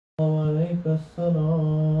وعليك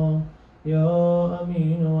السلام يا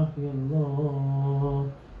أمين وحي الله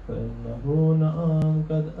فإنه نعم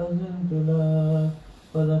قد أذنت لك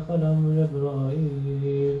فدخل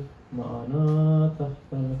جبرائيل معنا تحت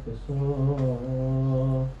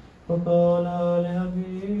الكساء فقال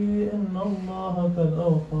لأبي إن الله قد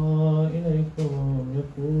أوحى إليكم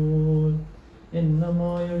يقول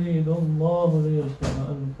إنما يريد الله ليذهب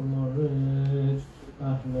عنكم الرجس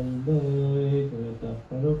أهل البيت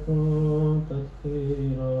ويطهركم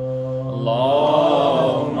تطهيرا.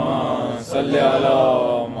 اللهم صل على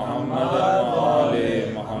محمد وآل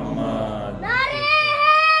محمد.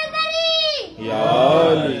 يا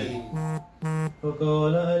علي.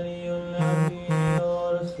 فقال علي لأبي يا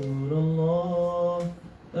رسول الله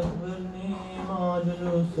أخبرني ما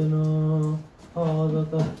جلوسنا هذا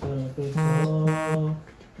تحت الكساء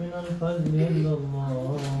من الفضل عند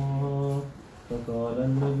الله. فقال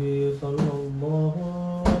النبي صلى الله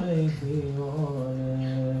عليه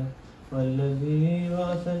وآله والذي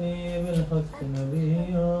بعثني بالحق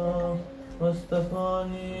نبيا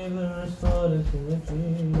واصطفاني بالرسالة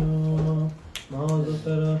نجيا ما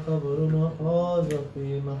ذكر خبرنا هذا في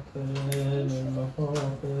محفل من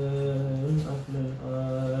محافل أهل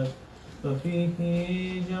الأرض وفيه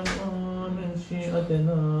جمع من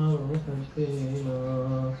شيعتنا ومحبينا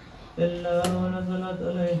إلا ونزلت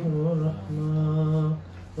عليهم الرحمة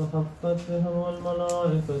وحفت بهم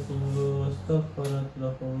الملائكة واستغفرت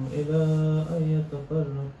لهم إلى أن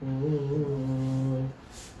يتفرقوا.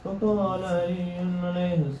 فقال علي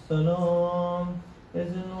عليه السلام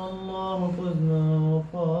إذن والله فزنا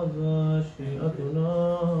وفاز شيعتنا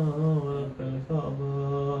ولك الكعبة.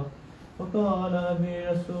 فقال أبي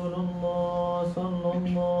رسول الله صلى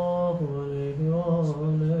الله عليه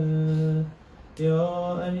وآله يا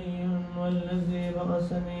علي والذي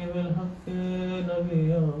بعثني بالحق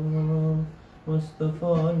نبيا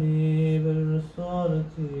واصطفاني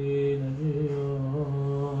بالرسالة نجيا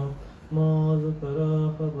ما ذكر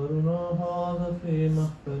خبرنا هذا في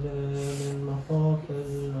محفل من محافل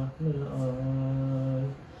أهل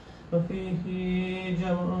الأرض وفيه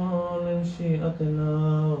جمع من شيعتنا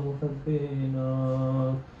ومحبينا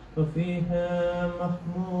وفيها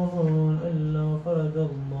محموم إلا فرج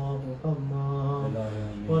الله همه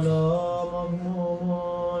ولا مغموم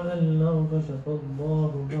إلا كشف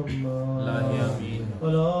الله غمه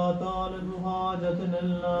ولا طالب حاجة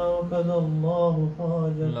إلا وكذا الله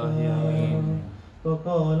حاجته.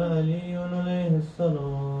 فقال علي عليه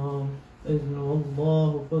السلام إذن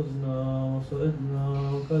والله فزنا وسعدنا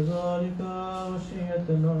وكذلك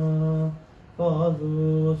وشيتنا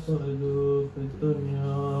فازوا وسعدوا في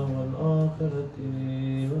الدنيا والآخرة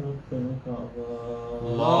ورب الكعبة.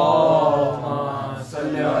 اللهم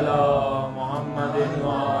صل على محمد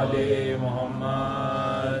وآل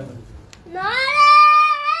محمد.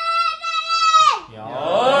 يا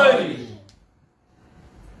علي.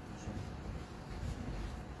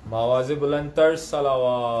 मावाज़े बुलंदतर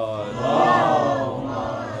सलावत। अल्लाहुम्मा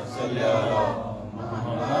सल्ली अला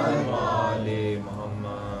मुहम्मद व आले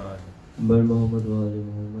मुहम्मद। बर मोहम्मद व आले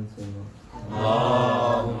मोहम्मद सल्लल्लाहु।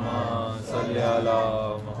 अल्लाहुम्मा सल्ली अला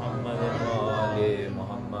मुहम्मद व आले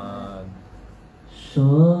मुहम्मद।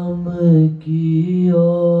 शाम की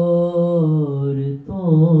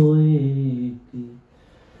औरतों एक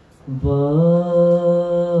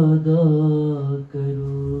वादा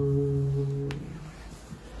करो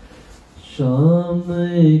शाम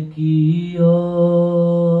की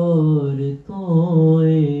औरतों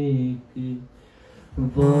एक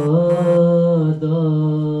वादा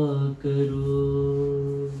करो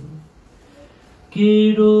कि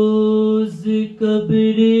रोज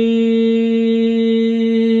कब्रे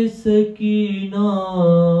सकीना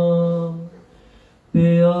पे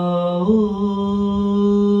आओगी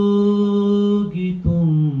तुम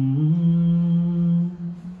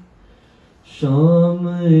शाम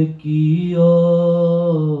की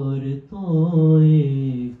औरतों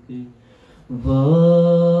एक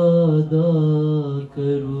वादा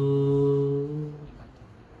करो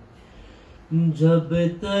जब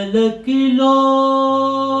तलक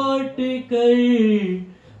लौट कर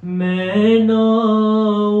मैं ना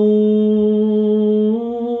आऊं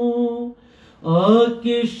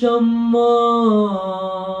आके शम्मा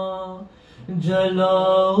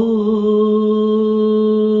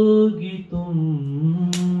जलाओगी तुम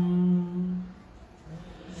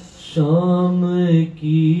शाम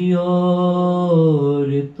की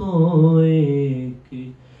औरतों एक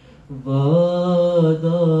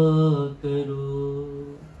वादा करो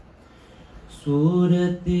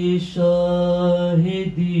सूरत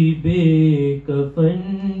शाहिदी बेकफन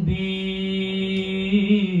भी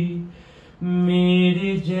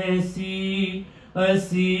मेरे जैसी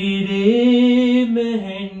असी मेरे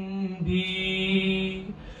महन भी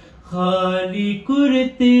खाली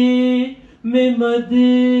कुर्ते में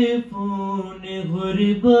मदफून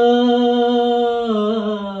गुरबात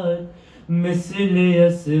मिस्ल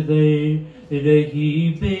असग़र रही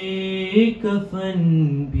बेकफन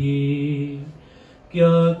भी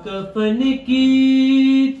क्या कफन की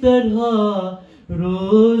तरह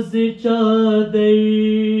रोज चादर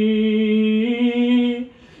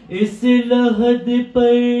इस लहद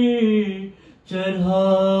पर चढ़ाओगी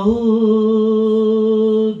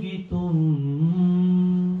तुम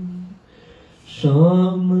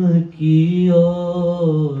शाम की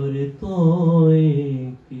औरतों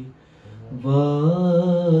एक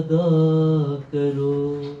वादा करो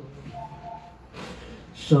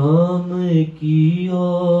शाम की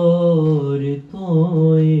औरतों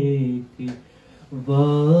एक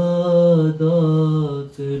वादा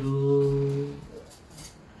करो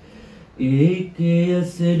एक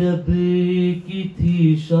असरब की थी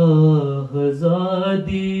शाहज़ादी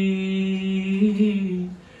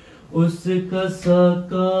उसका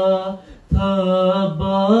साका था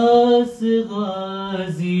अब्बास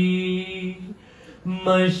गाजी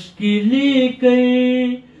मश्किल कर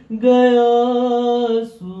गया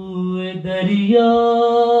सूए दरिया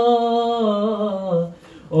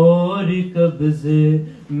और कब्ज़े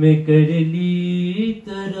में कर ली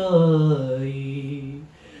तराई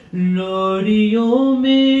लोरियों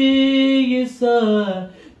में ये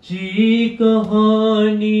सच्ची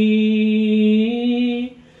कहानी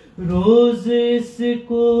रोज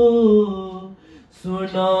इसको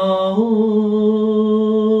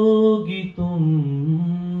सुनाओगी तुम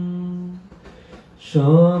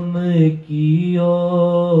शाम की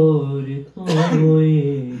औरतों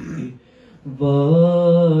एक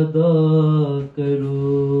वादा करो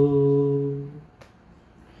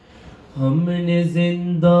हमने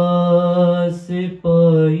जिंदा से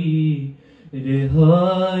पाई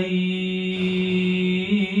रिहाई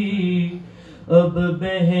अब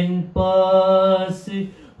बहन पास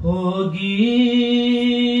होगी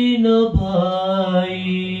न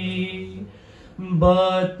भाई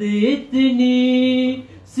बात इतनी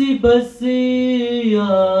सी बस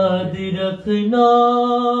याद रखना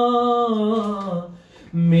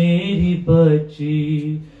मेरी बच्ची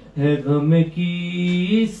है गम की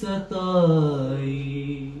सताई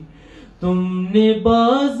तुमने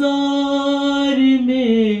बाजार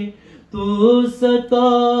में तो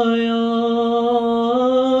सताया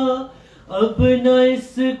अब न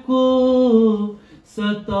इसको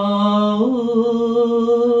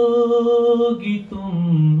सताओगी तुम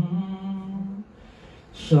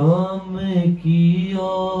शाम की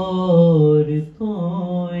औरतों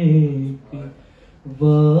एक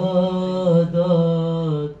वादा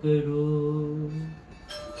करो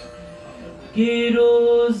कि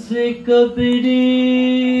रोज कब्रे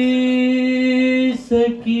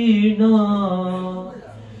सकीना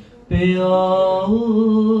पे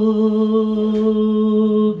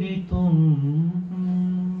आओगी तुम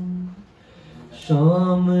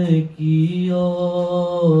शाम की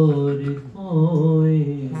औरतों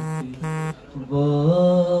एक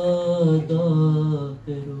वादा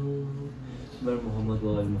करो बर मोहम्मद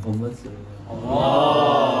वाल मोहम्मद से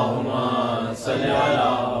अल्लाहुम्मा सल्ली अला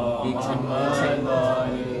मुहम्मद व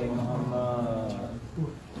आले मुहम्मद।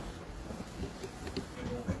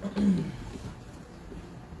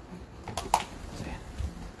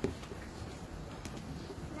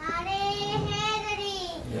 नारे हैदरी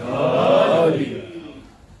या अली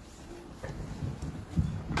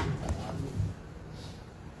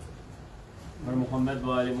मोहम्मद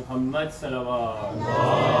वाले मोहम्मद सल्लल्लाहु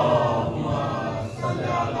अल्लाहुम्मा सल्ली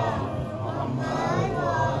अला मुहम्मद व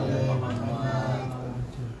आले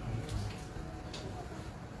मुहम्मद।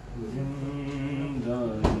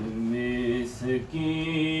 जिंदान में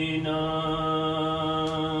सकीना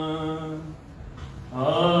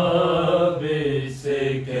अब से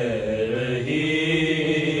कह रही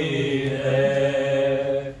है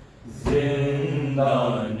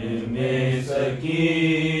जिंदान में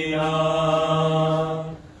सकीना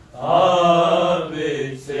अब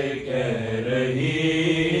से कह रही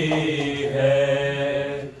है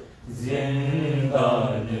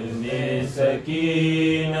जिंदान में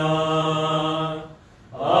सकीना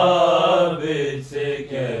अब से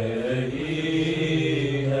कह रही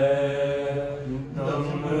है दम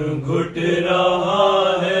घुट रहा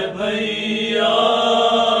है भैया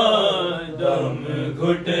दम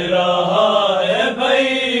घुट रहा है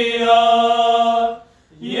भैया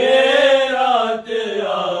ये रात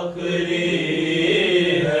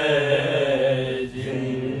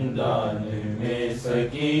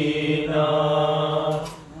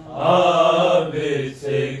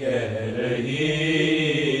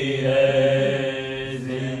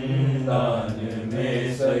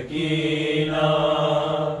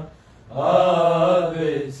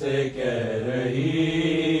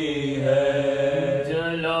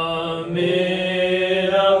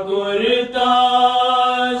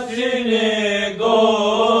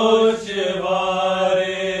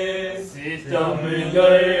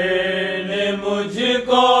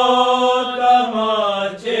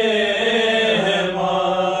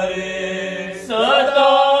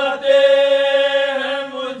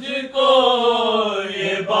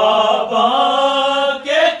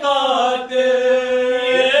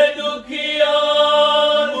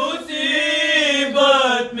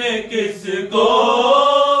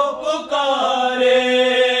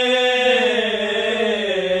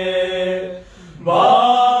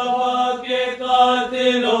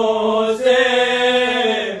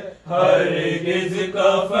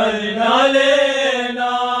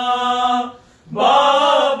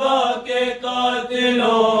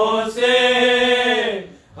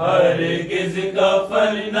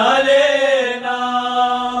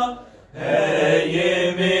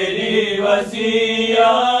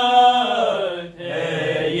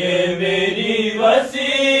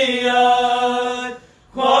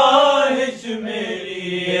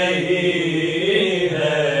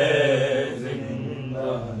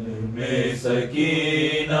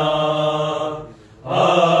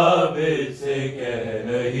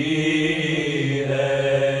रही है,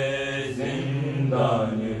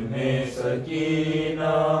 जिंदान में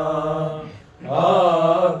सकीना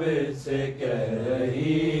आबिद से कह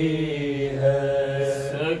रही है।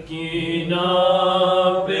 सकीना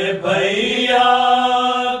पे भैया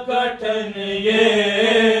कठिन ये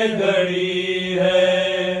घड़ी है,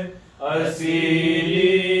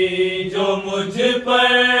 असीली जो मुझ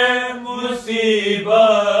पर मुसीबत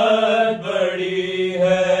बड़ी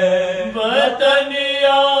है। वतन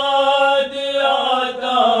याद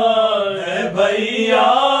आता है भैया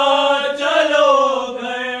चलो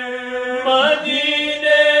घर,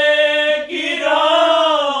 मदीने की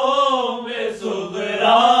राहों में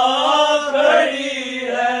सुगरा खड़ी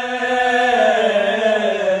है।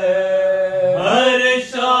 हर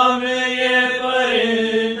शाम ये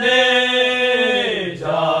परिंदे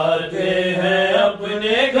जाते हैं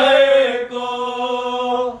अपने घर को,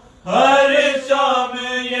 हर शाम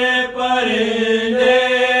ये परिंदे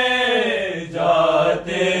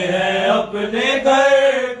जाते हैं अपने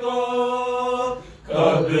घर को।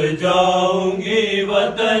 कब जाऊंगी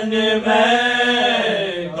वतन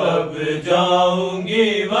में, कब जाऊंगी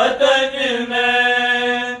वतन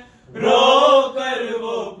में, रो कर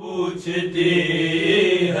वो पूछती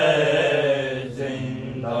है।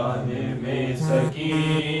 जिंदान में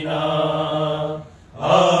सकीना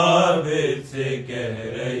आबिद से कह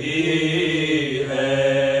रही है,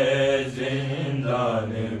 जिंदान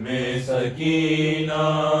में सकीना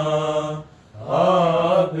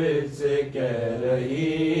आबिद से कह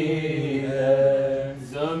रही है।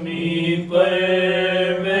 ज़मीन पर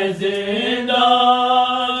मैं जिंदा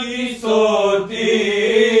की सोती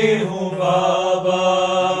हूँ बाबा,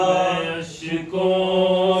 मैं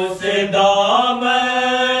अश्कों से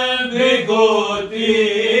दामन भिगोती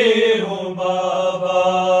हूँ बाबा।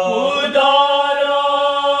 उदारा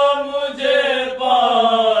मुझे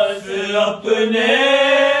पास अपने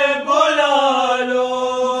बुला लो,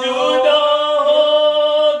 जुदा हो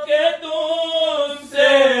के तुमसे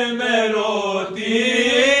मैं रोती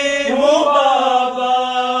हूँ बाबा।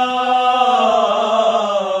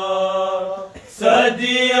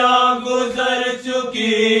 सदियाँ गुजर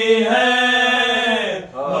चुकी हैं,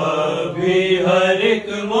 अभी हर एक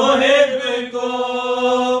मुहिब को।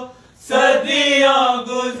 सदियाँ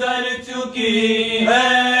गुजर चुकी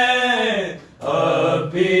हैं,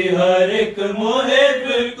 अभी हर एक मुहिब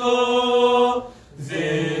को।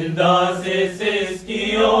 जिंदा से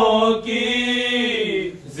सिसकियों की,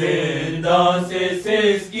 जिंदा से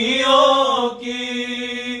सिसकियों की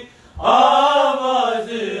आवाज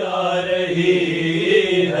आ रही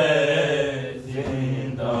है।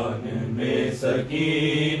 जिंदान में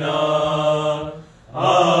सकीना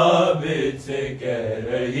आबिद से कह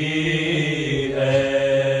रही है,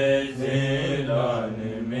 जिंदान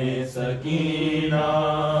में सकीना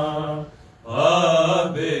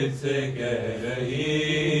आबिद से कह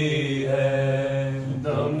रही है।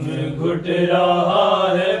 दम घुट रहा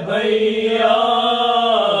है भैया,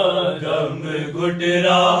 दम घुट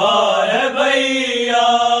रहा है भैया,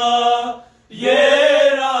 ये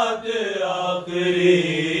रात आखिरी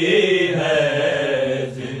है।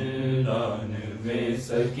 जिंदान में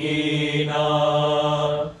सकीना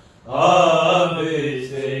आबिद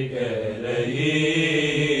से कह रही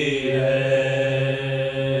है।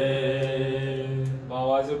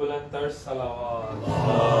 आवाज़ बुलंद तर सलावत।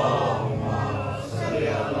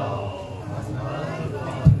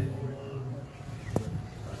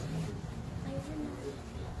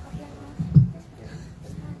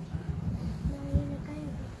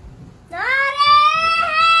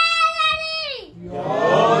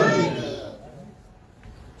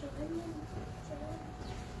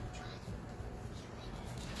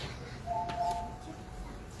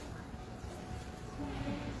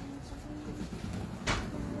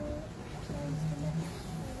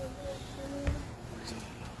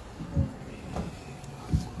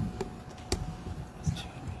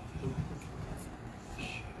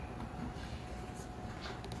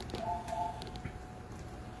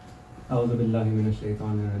 अऊज़ु बिल्लाहि मिनश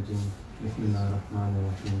शैतानिर रजीम। बिस्मिल्लाहिर रहमानिर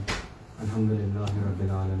रहीम। अल्हम्दुलिल्लाहि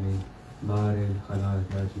रब्बिल आलमीन, बारिल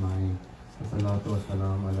खलाइक अजमाइन, वस्सलातु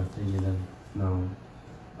वस्सलामु अला सय्यिदिल नाम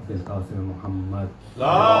अबुल कासिम मुहम्मद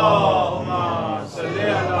अल्लाहुम्मा सल्लि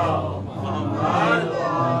अला मुहम्मद व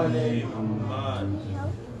आले मुहम्मद।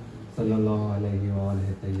 सल्लल्लाहु अलैहि व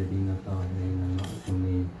आलिहि तय्यबीन ताहिरीन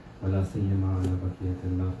मासूमीन, वला सियमा अला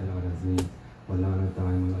बक़ियतिल्लाह फिल अर्ज़ीन, वला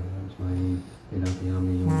नताइम अजमाइन इला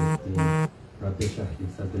क़ियामि यौमिद्दीन। रब्बि इश्रह ली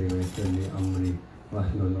सदरी व यस्सिर ली अमरी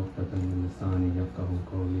वहलुल उक़दतम मिन लिसानी यफ़क़हू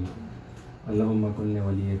क़ौली। अल्लाहुम्मा कुन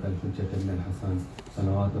वलिय्यकल हुज्जत इब्नुल हसन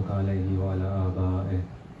सलवातुका अलैहि व अला आबाइहि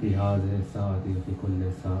फ़ी हाज़िहि स्साअति व फ़ी कुल्लि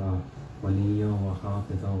साअह وليا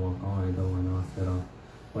وحافظا وقائدا وناصرا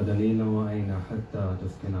ودليلا وأين حتى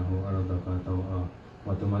تسكنه أرضك طوعا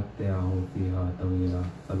وتمتعه فيها طويلا.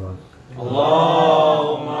 صلوات.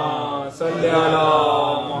 اللهم صل على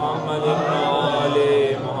محمد وآل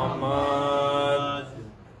محمد.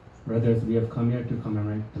 Brothers, we have come here to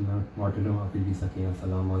commemorate the martyrdom of Bibi Sakiya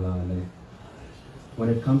Salaam Allah alayh. When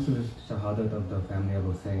it comes to the shahadat of the family of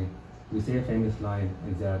Hussein, we say a famous line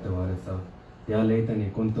in Ziyarat al-Warisa, Ya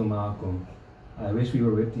laytani kuntu ma'akum, I wish we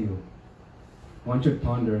were with you. One should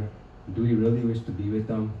ponder, do we really wish to be with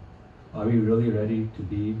them? Are we really ready to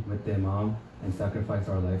be with the Imam and sacrifice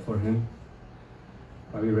our life for him?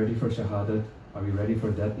 Are we ready for shahadat? Are we ready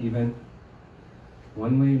for death even?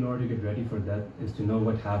 One way in order to get ready for death is to know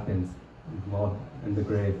what happens while in the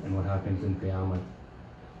grave and what happens in Qiyamah.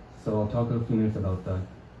 So I'll talk a few minutes about that.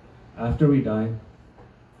 After we die,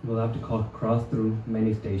 we'll have to cross through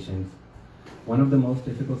many stations. One of the most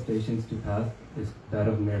difficult stations to pass is that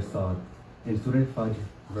of Mirsad. In Surah Fajr,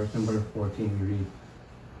 verse number 14, we read,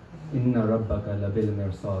 Inna Rabbaka labil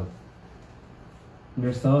Mirsad.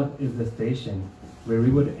 Mirsad is the station where we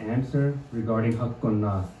would answer regarding Haqqun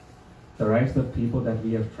Nas, the rights of people that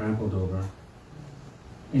we have trampled over.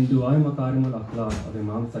 In Du'a Makarim al-Akhlaq of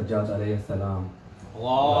Imam Sajjad alayhi salam,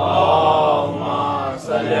 Allahumma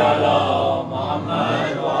salli ala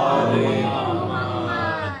Muhammad wa ali Muhammad.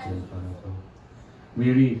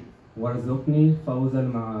 we read, Warzuqni fawz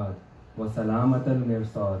al-ma'ad wa salamat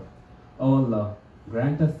al-mirsad. O Allah,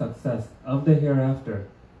 grant us success of the hereafter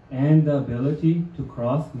and the ability to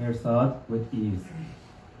cross Mirsad with ease.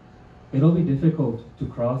 It'll be difficult to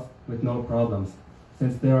cross with no problems,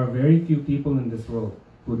 since there are very few people in this world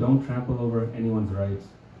who don't trample over anyone's rights.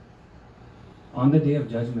 On the Day of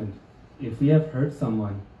Judgment, if we have hurt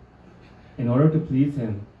someone, in order to please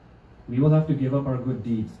him, we will have to give up our good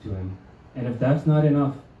deeds to him. And if that's not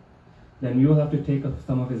enough, then we will have to take up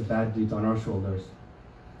some of his bad deeds on our shoulders.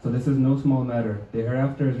 So this is no small matter. The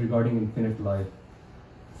hereafter is regarding infinite life.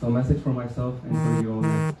 So a message for myself and for you all.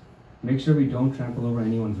 Make sure we don't trample over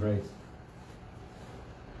anyone's rights.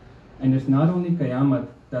 And it's not only Qayamat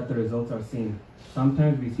that the results are seen.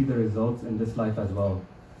 Sometimes we see the results in this life as well,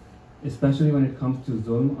 especially when it comes to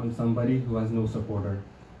zulm on somebody who has no supporter.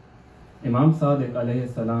 Imam Sadiq alayhi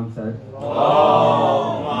salam said,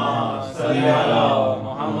 Allahumma salli ala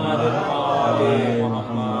Muhammad wa ali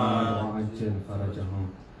Muhammad.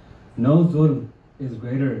 No zulm is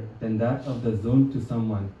greater than that of the zulm to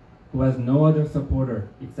someone who has no other supporter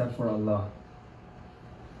except for Allah.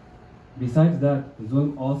 Besides that,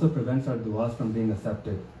 zulm also prevents our du'as from being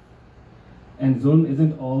accepted. And zulm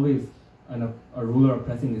isn't always a ruler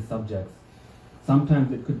oppressing his subjects.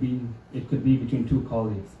 Sometimes it could be between two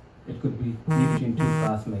colleagues. It could be between two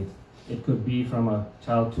classmates. It could be from a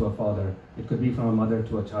child to a father. It could be from a mother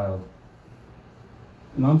to a child.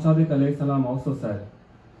 Imam Sadiq alayhi salam also said,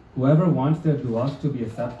 whoever wants their du'as to be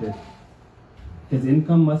accepted, his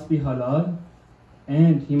income must be halal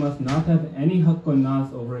and he must not have any haqqun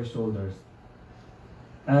nas over his shoulders.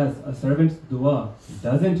 As a servant's dua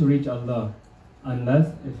doesn't reach Allah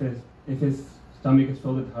unless if his stomach is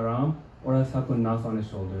filled with haram or has haqqun nas on his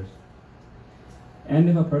shoulders. And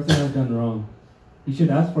if a person has done wrong, he should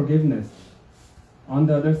ask forgiveness. On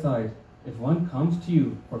the other side, if one comes to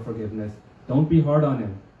you for forgiveness, don't be hard on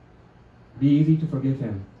him. Be easy to forgive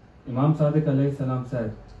him. Imam Sadiq alayhi salam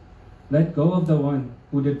said, let go of the one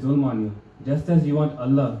who did zulm on you, just as you want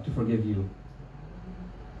Allah to forgive you.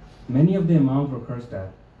 Many of the Imams were cursed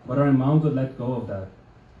at, but our Imams would let go of that.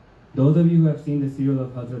 Those of you who have seen the serial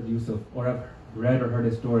of Hazrat Yusuf or have read or heard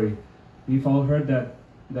his story, we've all heard that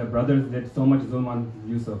their brothers did so much zulm on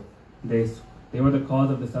Yusuf. They were the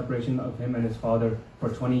cause of the separation of him and his father for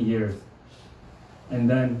 20 years. And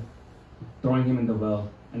then throwing him in the well,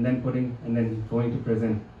 and then going to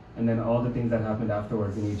prison, and then all the things that happened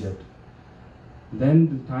afterwards in Egypt. Then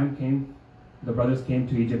the time came, the brothers came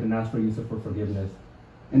to Egypt and asked for Yusuf for forgiveness.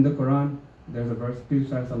 In the Quran, there's a verse, please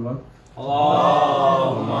try Salawat.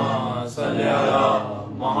 Allahumma salli ala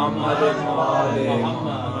Muhammad wa ali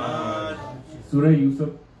Muhammad. Surah Yusuf,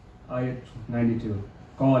 ayat 92.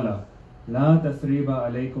 Qala, la tasriba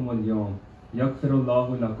alaykum al-yawm,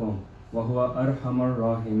 yaghfirullahu lakum, wa huwa arhamar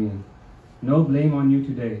rahimin. No blame on you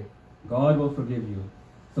today. God will forgive you.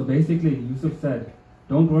 So basically, Yusuf said,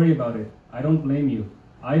 don't worry about it. I don't blame you.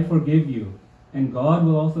 I forgive you. And God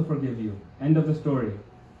will also forgive you. End of the story.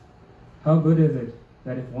 How good is it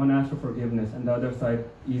that if one asks for forgiveness and the other side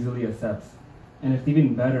easily accepts? And it's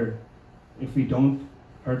even better if we don't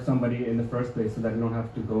hurt somebody in the first place so that we don't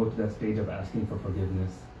have to go to that stage of asking for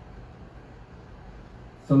forgiveness.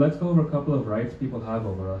 So let's go over a couple of rights people have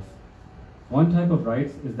over us. One type of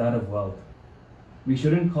rights is that of wealth. We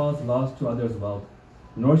shouldn't cause loss to others' wealth,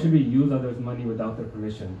 nor should we use others' money without their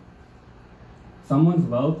permission. Someone's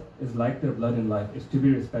wealth is like their blood and life. It's to be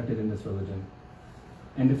respected in this religion.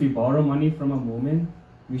 And if we borrow money from a mu'min,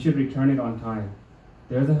 we should return it on time.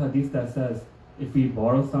 There's a hadith that says, if we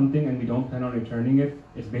borrow something and we don't plan on returning it,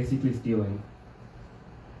 it's basically stealing.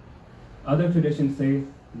 Other traditions say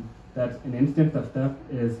that an instance of theft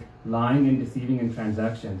is lying and deceiving in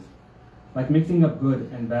transactions, like mixing up good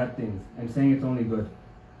and bad things and saying it's only good,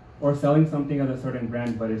 or selling something at a certain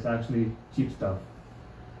brand but it's actually cheap stuff.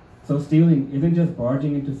 So stealing isn't just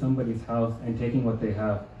barging into somebody's house and taking what they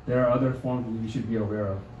have. There are other forms we should be aware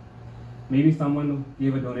of. Maybe someone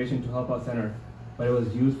gave a donation to help out center, but it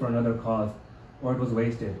was used for another cause, or it was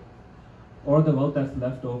wasted. Or the wealth that's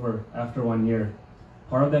left over after 1 year.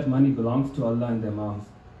 Part of that money belongs to Allah and the Imams.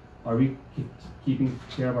 Are we keeping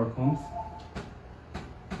care of our homes?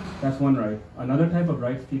 That's one right. Another type of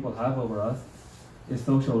rights people have over us is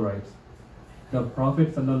social rights. The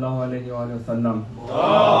Prophet ﷺ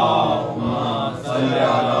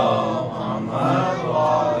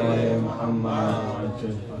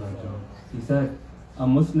he said, a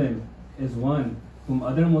Muslim is one whom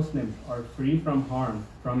other Muslims are free from harm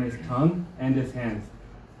from his tongue and his hands.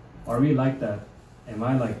 Are we like that? Am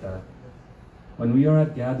I like that? When we are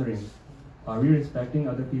at gatherings, are we respecting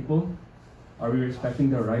other people? Are we respecting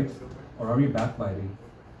their rights? Or are we backbiting?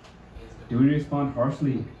 Do we respond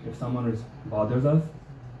harshly if someone bothers us?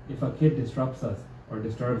 If a kid disrupts us or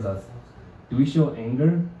disturbs us? Do we show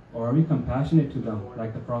anger or are we compassionate to them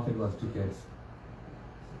like the Prophet was to kids?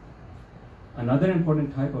 Another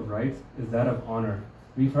important type of rights is that of honor.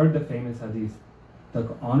 We've heard the famous hadith. The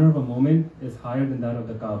honor of a mu'min is higher than that of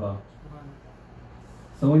the Kaaba.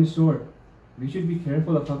 So in short, we should be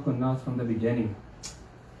careful of haqqun nas from the beginning.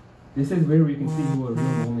 This is where we can see who a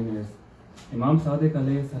real mu'min is. Imam Sadiq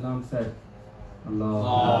alayhi salam said,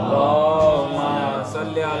 Allahumma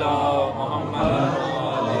salli ala Muhammad.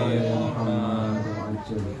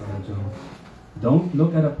 Don't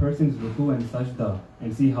look at a person's ruku and sajda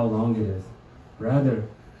and see how long it is. Rather,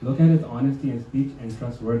 look at his honesty in speech and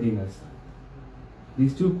trustworthiness.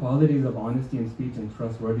 These two qualities of honesty in speech and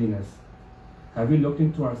trustworthiness, have we looked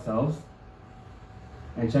into ourselves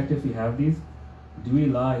and checked if we have these? Do we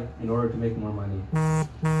lie in order to make more money?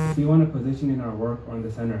 If we want a position in our work or in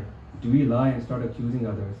the center, do we lie and start accusing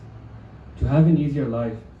others? To have an easier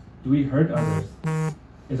life, do we hurt others?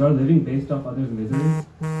 Is our living based off others' misery?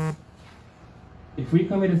 If we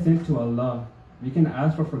commit a sin to Allah, we can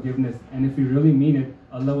ask for forgiveness, and if we really mean it,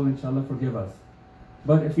 Allah will inshallah forgive us.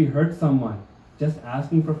 But if we hurt someone, just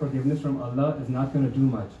asking for forgiveness from Allah is not going to do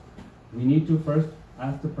much. We need to first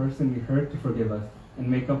ask the person we hurt to forgive us and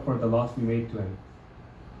make up for the loss we made to him.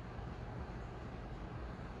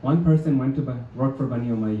 One person went to work for Bani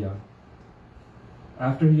Umayyah.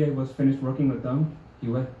 After he was finished working with them, he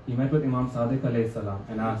met with Imam Sadiq alayhi salam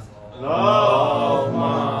and asked,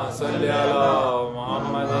 Allahumma salli ala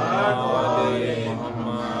Muhammad wa ali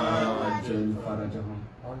Muhammad.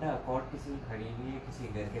 Honda accord किसी खड़ी हुई है किसी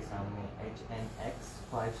घर के सामने HNX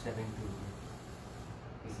 572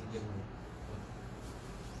 किसी के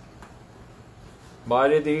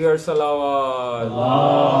बारे दीगर सलावत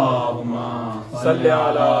Allahumma salli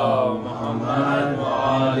ala Muhammad wa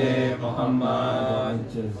ali Muhammad.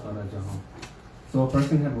 So a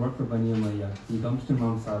person had worked for Bani Umayyah. He comes to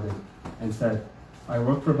Imam Sadiq and said, I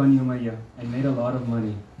worked for Bani Umayyah and made a lot of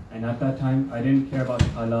money. And at that time, I didn't care about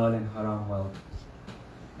halal and haram wealth.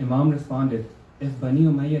 Imam responded, if Bani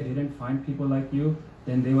Umayyah didn't find people like you,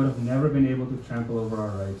 then they would have never been able to trample over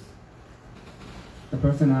our rights. The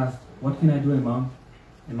person asked, what can I do, Imam?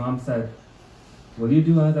 Imam said, will you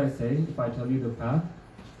do as I say if I tell you the path?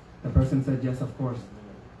 The person said, yes, of course.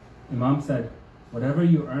 Imam said, whatever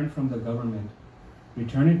you earn from the government,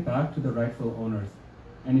 return it back to the rightful owners.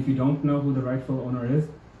 And if you don't know who the rightful owner is,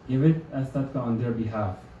 give it as sadaqah on their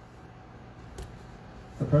behalf.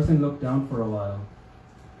 The person looked down for a while.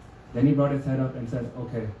 Then he brought his head up and said,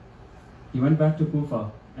 okay. He went back to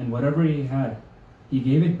Kufa, and whatever he had, he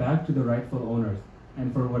gave it back to the rightful owners.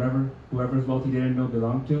 And for whoever's wealth he didn't know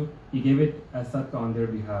belonged to, he gave it as sadaqah on their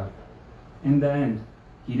behalf. In the end,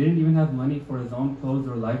 he didn't even have money for his own clothes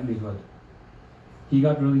or livelihood. He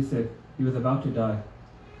got really sick. He was about to die.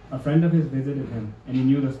 A friend of his visited him, and he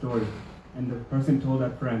knew the story. And the person told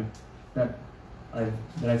that friend that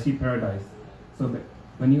I see paradise. So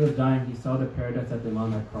when he was dying, he saw the paradise that the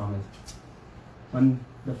Imam had promised. When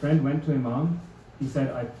the friend went to Imam, he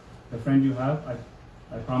said, the friend you have,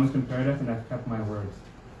 I promised him paradise and I've kept my words.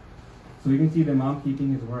 So you can see the Imam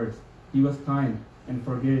keeping his words. He was kind and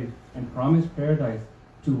forgave and promised paradise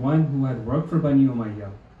to one who had worked for Bani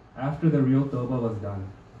Umayyah after the real Tawbah was done.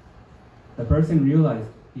 The person realized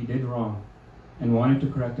he did wrong and wanted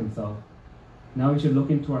to correct himself. Now we should look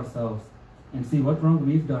into ourselves and see what wrong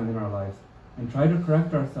we've done in our lives and try to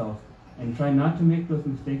correct ourselves and try not to make those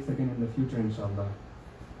mistakes again in the future, inshallah.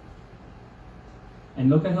 And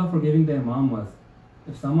look at how forgiving the Imam was.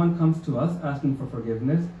 If someone comes to us asking for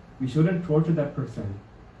forgiveness, we shouldn't torture that person.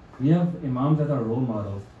 We have Imams as our role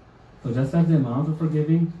models. So just as the Imams are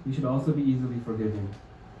forgiving, we should also be easily forgiving.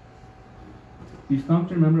 We've come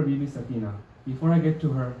to remember Bibi Sakina. Before I get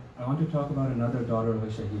to her, I want to talk about another daughter of a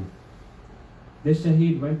Shaheed. This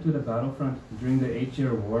Shaheed went to the battlefront during the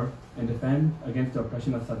 8-year war and defended against the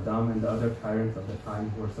oppression of Saddam and the other tyrants of the time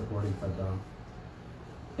who were supporting Saddam.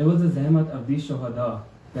 It was the zahmat of these Shohada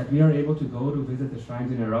that we are able to go to visit the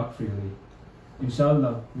shrines in Iraq freely.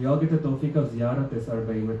 Inshallah, we all get the tawfiq of ziyarat this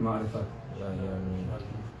Arba'in with ma'rifat.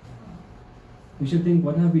 We should think,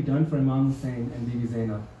 what have we done for Imam Hussein and Bibi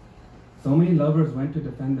Zainab? So many lovers went to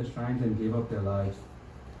defend the shrines and gave up their lives.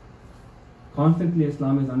 Constantly,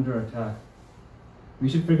 Islam is under attack. We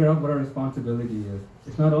should figure out what our responsibility is.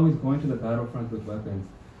 It's not always going to the battlefront with weapons,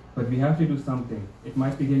 but we have to do something. It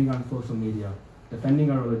might be getting on social media, defending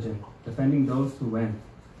our religion, defending those who went,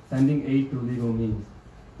 sending aid through legal means.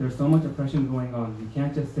 There's so much oppression going on, we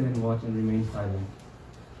can't just sit and watch and remain silent.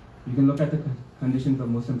 You can look at the conditions of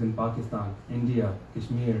Muslims in Pakistan, India,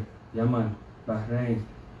 Kashmir, Yemen, Bahrain,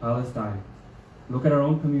 Palestine. Look at our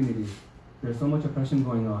own communities. There's so much oppression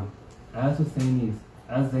going on. As Hussainis,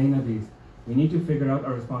 as Zainabis, we need to figure out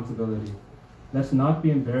our responsibility. Let's not be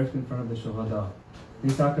embarrassed in front of the Shuhada. They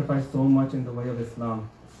sacrificed so much in the way of Islam,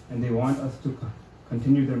 and they want us to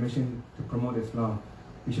continue their mission to promote Islam.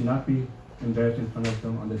 We should not be embarrassed in front of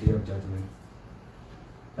them on the Day of Judgment.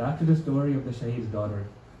 Back to the story of the Shaheed's daughter.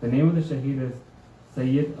 The name of the Shaheed is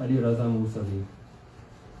Sayyid Ali Raza Musavi.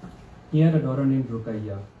 He had a daughter named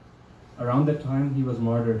Ruqayya. Around the time he was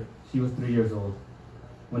martyred, she was 3 years old.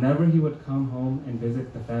 Whenever he would come home and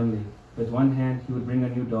visit the family, with one hand he would bring a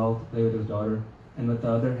new doll to play with his daughter, and with the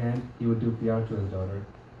other hand he would do piyar to his daughter.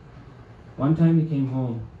 One time he came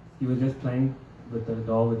home, he was just playing with the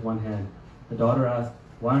doll with one hand. The daughter asked,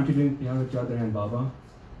 "Why aren't you doing piyar with your other hand, Baba?"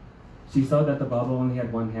 She saw that the Baba only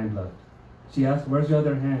had one hand left. She asked, "Where's your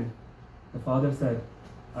other hand?" The father said,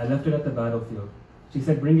 "I left it at the battlefield." She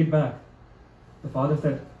said, "Bring it back." The father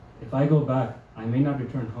said, "If I go back, I may not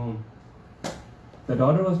return home." The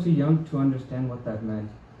daughter was too young to understand what that meant.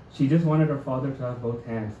 She just wanted her father to have both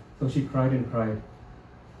hands, so she cried and cried.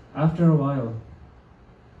 After a while,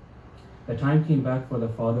 the time came back for the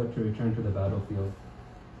father to return to the battlefield.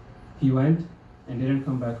 He went and didn't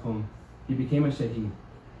come back home. He became a Shaheed,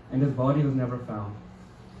 and his body was never found.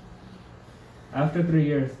 After 3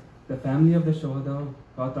 years, the family of the Shohada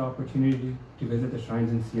got the opportunity to visit the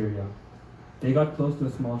shrines in Syria. They got close to a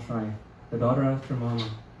small shrine. The daughter asked her mama,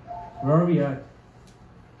 "Where are we at?"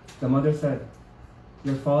 The mother said,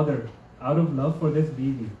 "Your father, out of love for this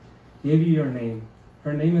baby, gave you your name.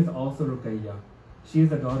 Her name is also Ruqayya. She is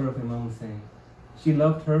the daughter of Imam Hussein. She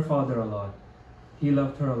loved her father a lot. He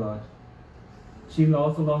loved her a lot. She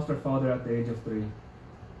also lost her father at the age of 3.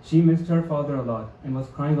 She missed her father a lot and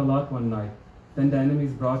was crying a lot one night. Then the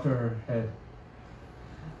enemies brought her head.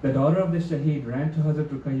 The daughter of the Shaheed ran to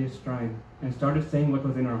Hazrat Ruqayya's shrine and started saying what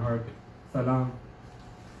was in her heart. "Salam.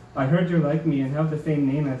 I heard you're like me and have the same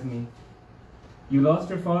name as me. You lost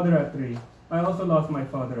your father at 3. I also lost my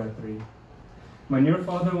father at 3. When your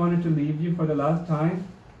father wanted to leave you for the last time,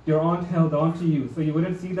 your aunt held on to you so you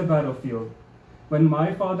wouldn't see the battlefield. When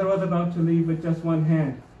my father was about to leave with just one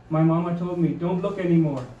hand, my mama told me, 'Don't look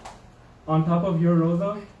anymore. On top of your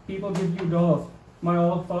rosa, people give you dolls. My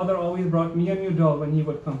father always brought me a new doll when he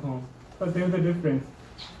would come home. But there's a difference.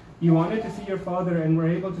 You wanted to see your father and were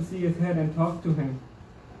able to see his head and talk to him.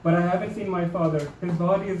 But I haven't seen my father. His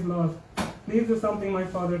body is lost. Please do something my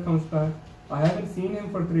father comes back. I haven't seen him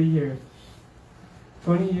for 3 years.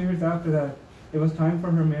 20 years after that, it was time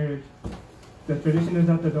for her marriage. The tradition is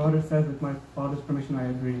that the daughter says, "With my father's permission, I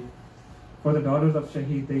agree." For the daughters of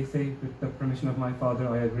Shaheed, they say, "With the permission of my father,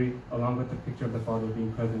 I agree," along with the picture of the father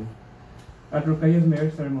being present. At Ruqayya's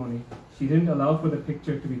marriage ceremony, she didn't allow for the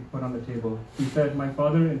picture to be put on the table. She said, "My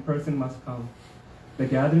father in person must come." The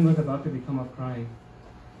gathering was about to become of crying.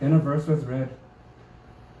 Then a verse was read.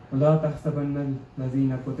 وَلَا تَحْسَبَنَّ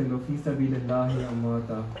الَّذِينَ قُتِلُوا فِي سَبِيلِ اللَّهِ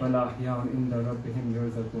أَمْوَاتًا بَلْ أَحْيَاءٌ عِندَ رَبِّهِمْ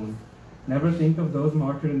يُرْزَقُونَ. Never think of those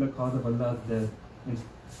martyred in the cause of Allah as dead.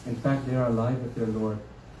 In fact, they are alive with their Lord.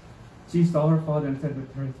 She saw her father and said,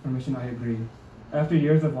 with his permission, I agree. After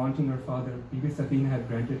years of wanting her father, Bibi Sakina had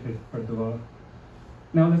granted her dua.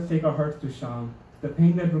 Now let's take our hearts to Sham. The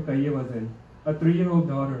pain that Ruqayya was in,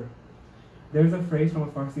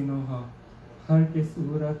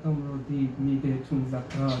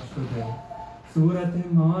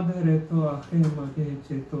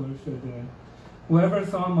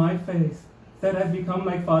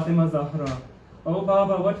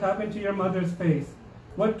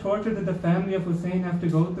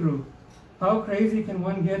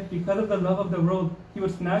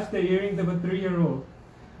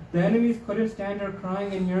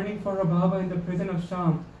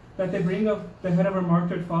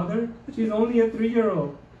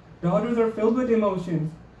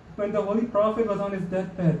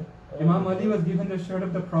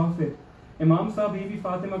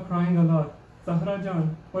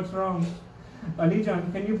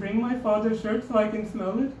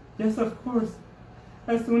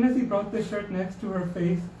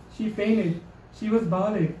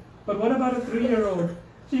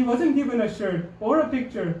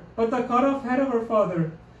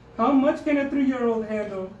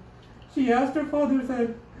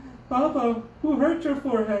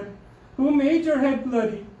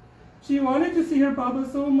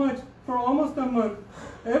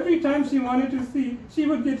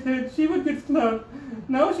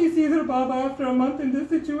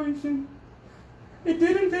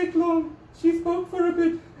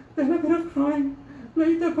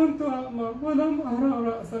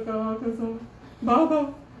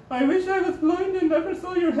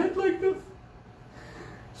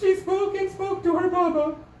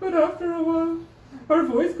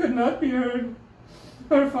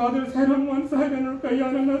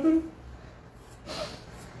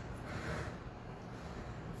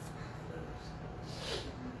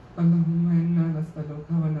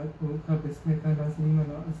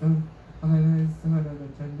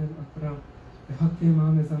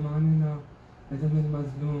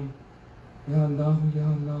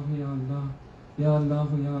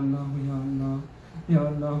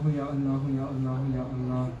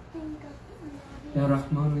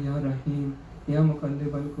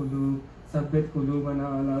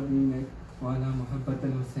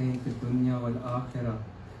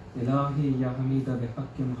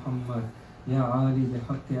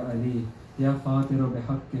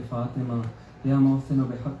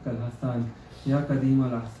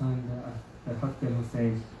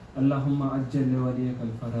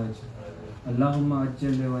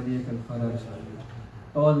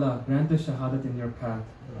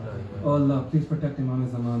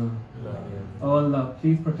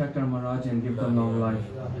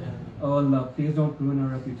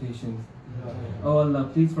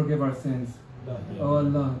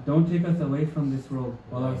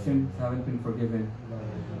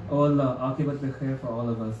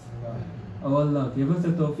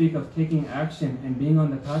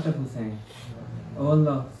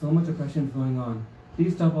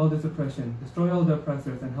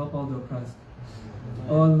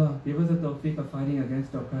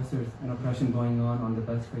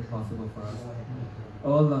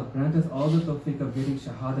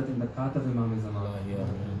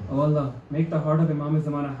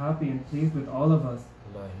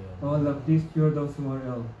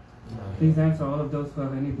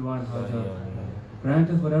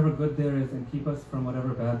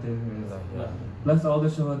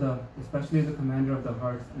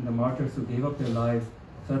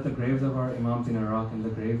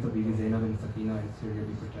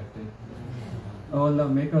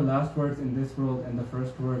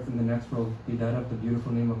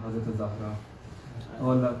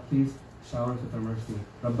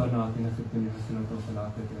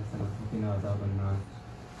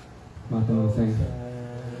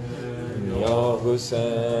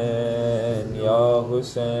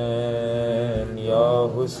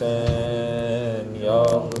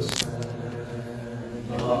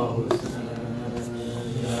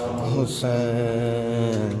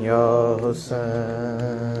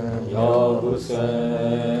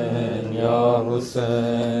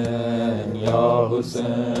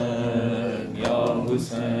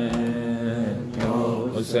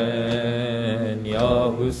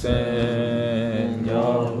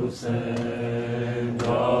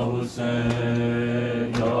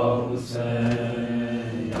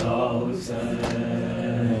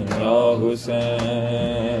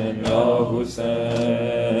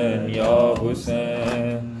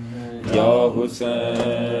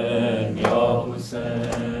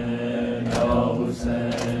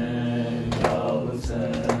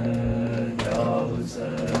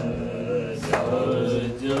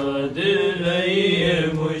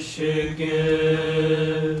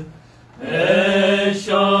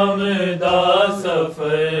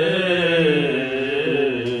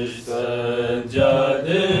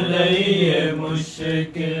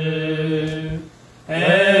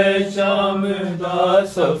 है शाम दा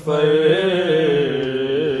सफर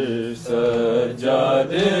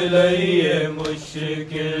सजाद लइए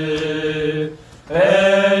मुश्किल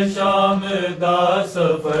है शाम दा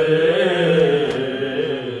सफर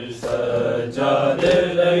सजाद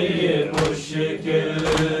लइए मुश्किल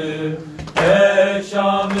है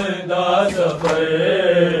शाम दा सफर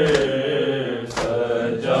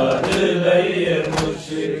सजाद लइए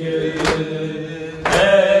मुश्किल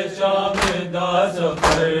है शाम दा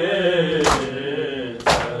सफर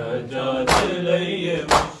सजाद लइए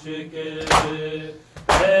मुश्किल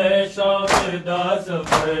है शाम दा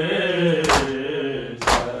सफर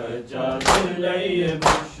सजाद लइए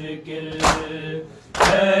मुश्किल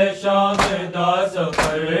है शाम दा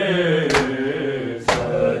सफर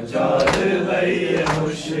सजाद लइए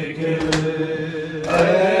मुश्किल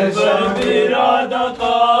अकबर बिरादा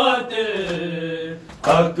कातिल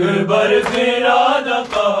अकबर बिरादा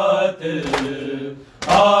कातिल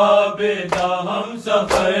आबिदा हम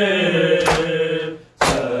सफर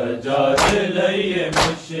सजाद लइए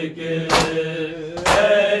मुश्किल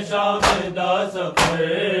है शाम दा सफर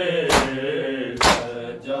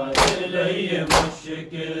सजाद लइए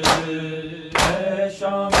मुश्किल है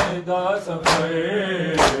शाम दा सफर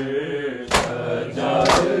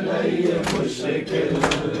सजाद लइए मुश्किल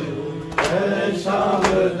है शाम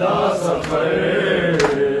दा सफर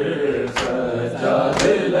सजाद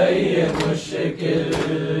लइए मुश्किल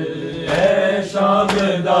है शाम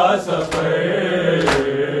दा सफर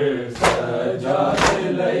सजाद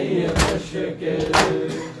लइए मुश्किल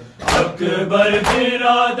अकबर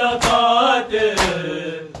बिरादा कातिल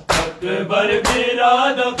अकबर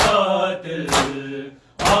बिरादा कातिल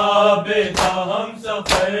आबिदा हम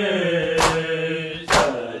सफर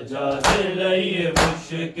सजाद लइए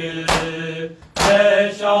मुश्किल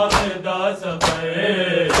है शाम दा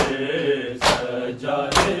सफर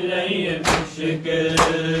सजाद लइए मुश्किल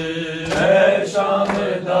है शाम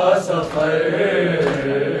दा सफर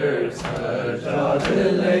सजाद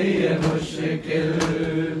लइए मुश्किल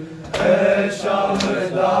है शाम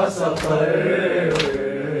दा सफर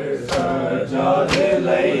सजाद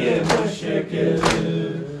लइए मुश्किल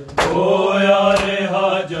ओ यारे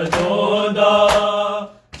हाजतों दा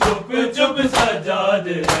चुप चुप सजाद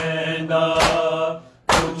रहंदा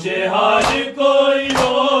पूछे हाल कोई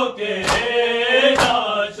रोके ना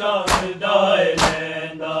शाम दाए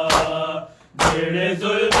लैंदा जेड़े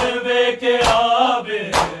जुल्म वेखे आवे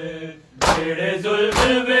जेड़े जुल्म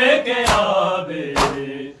वेखे आवे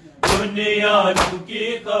दुनिया नू की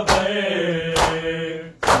खबर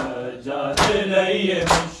सजाद लइए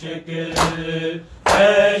मुश्किल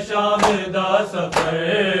है शाम दा सफर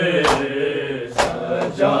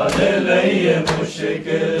सजाद लइए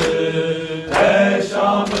मुश्किल है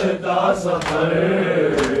शाम दा सफर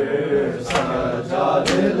सजाद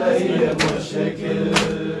लइए मुश्किल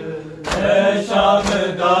है शाम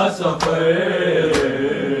दा सफर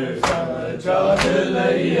सजाद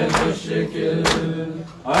लइए मुश्किल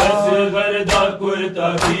असगर दा कुर्ता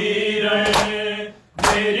पीर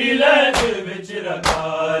मेरी लैद विच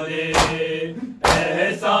रखा दे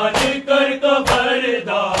एहसान कर कबर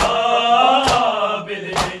दा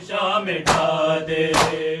बिदशा मिटा दे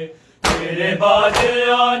तेरे बाद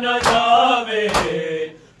आना जावे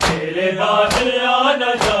तेरे बाद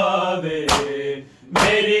आना जावे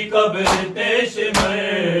मेरी कब्र तेश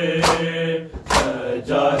में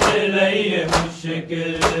सजाद लइए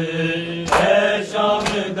मुश्किल है शाम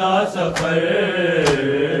दा सफर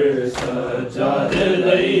सजाद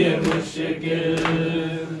लइए मुश्किल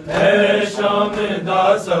है शाम दा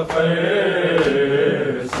सफर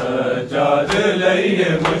सजाद लइए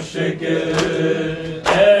मुश्किल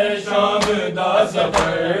है शाम दा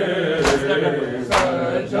सफर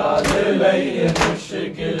सजाद लइए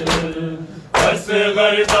मुश्किल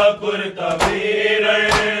असगर दा कुर्ता पीर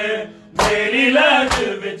मेरी लाज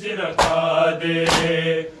विच रखा दे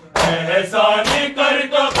एहसान कर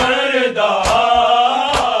कबर दा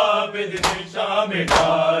बिदशा मिटा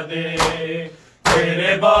दे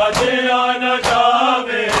तेरे बाद आना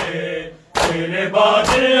जावे तेरे बाद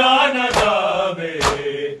आना जावे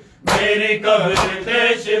मेरी कब्र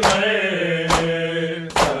तेश में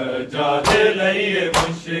सजाद लइए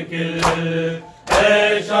मुश्किल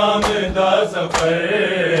है शाम दा सफर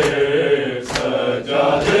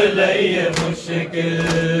सजाद लइए मुश्किल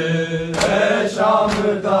है शाम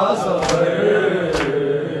दा सफर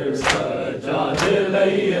सजाद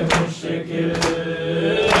लइए मुश्किल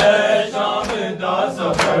है शाम दा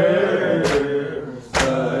सफर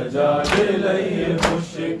सजाद लइए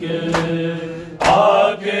मुश्किल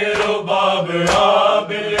आके रुबाब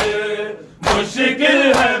आबे मुश्किल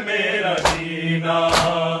है मेरा जीना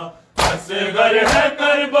असगर है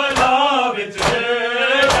करबला विच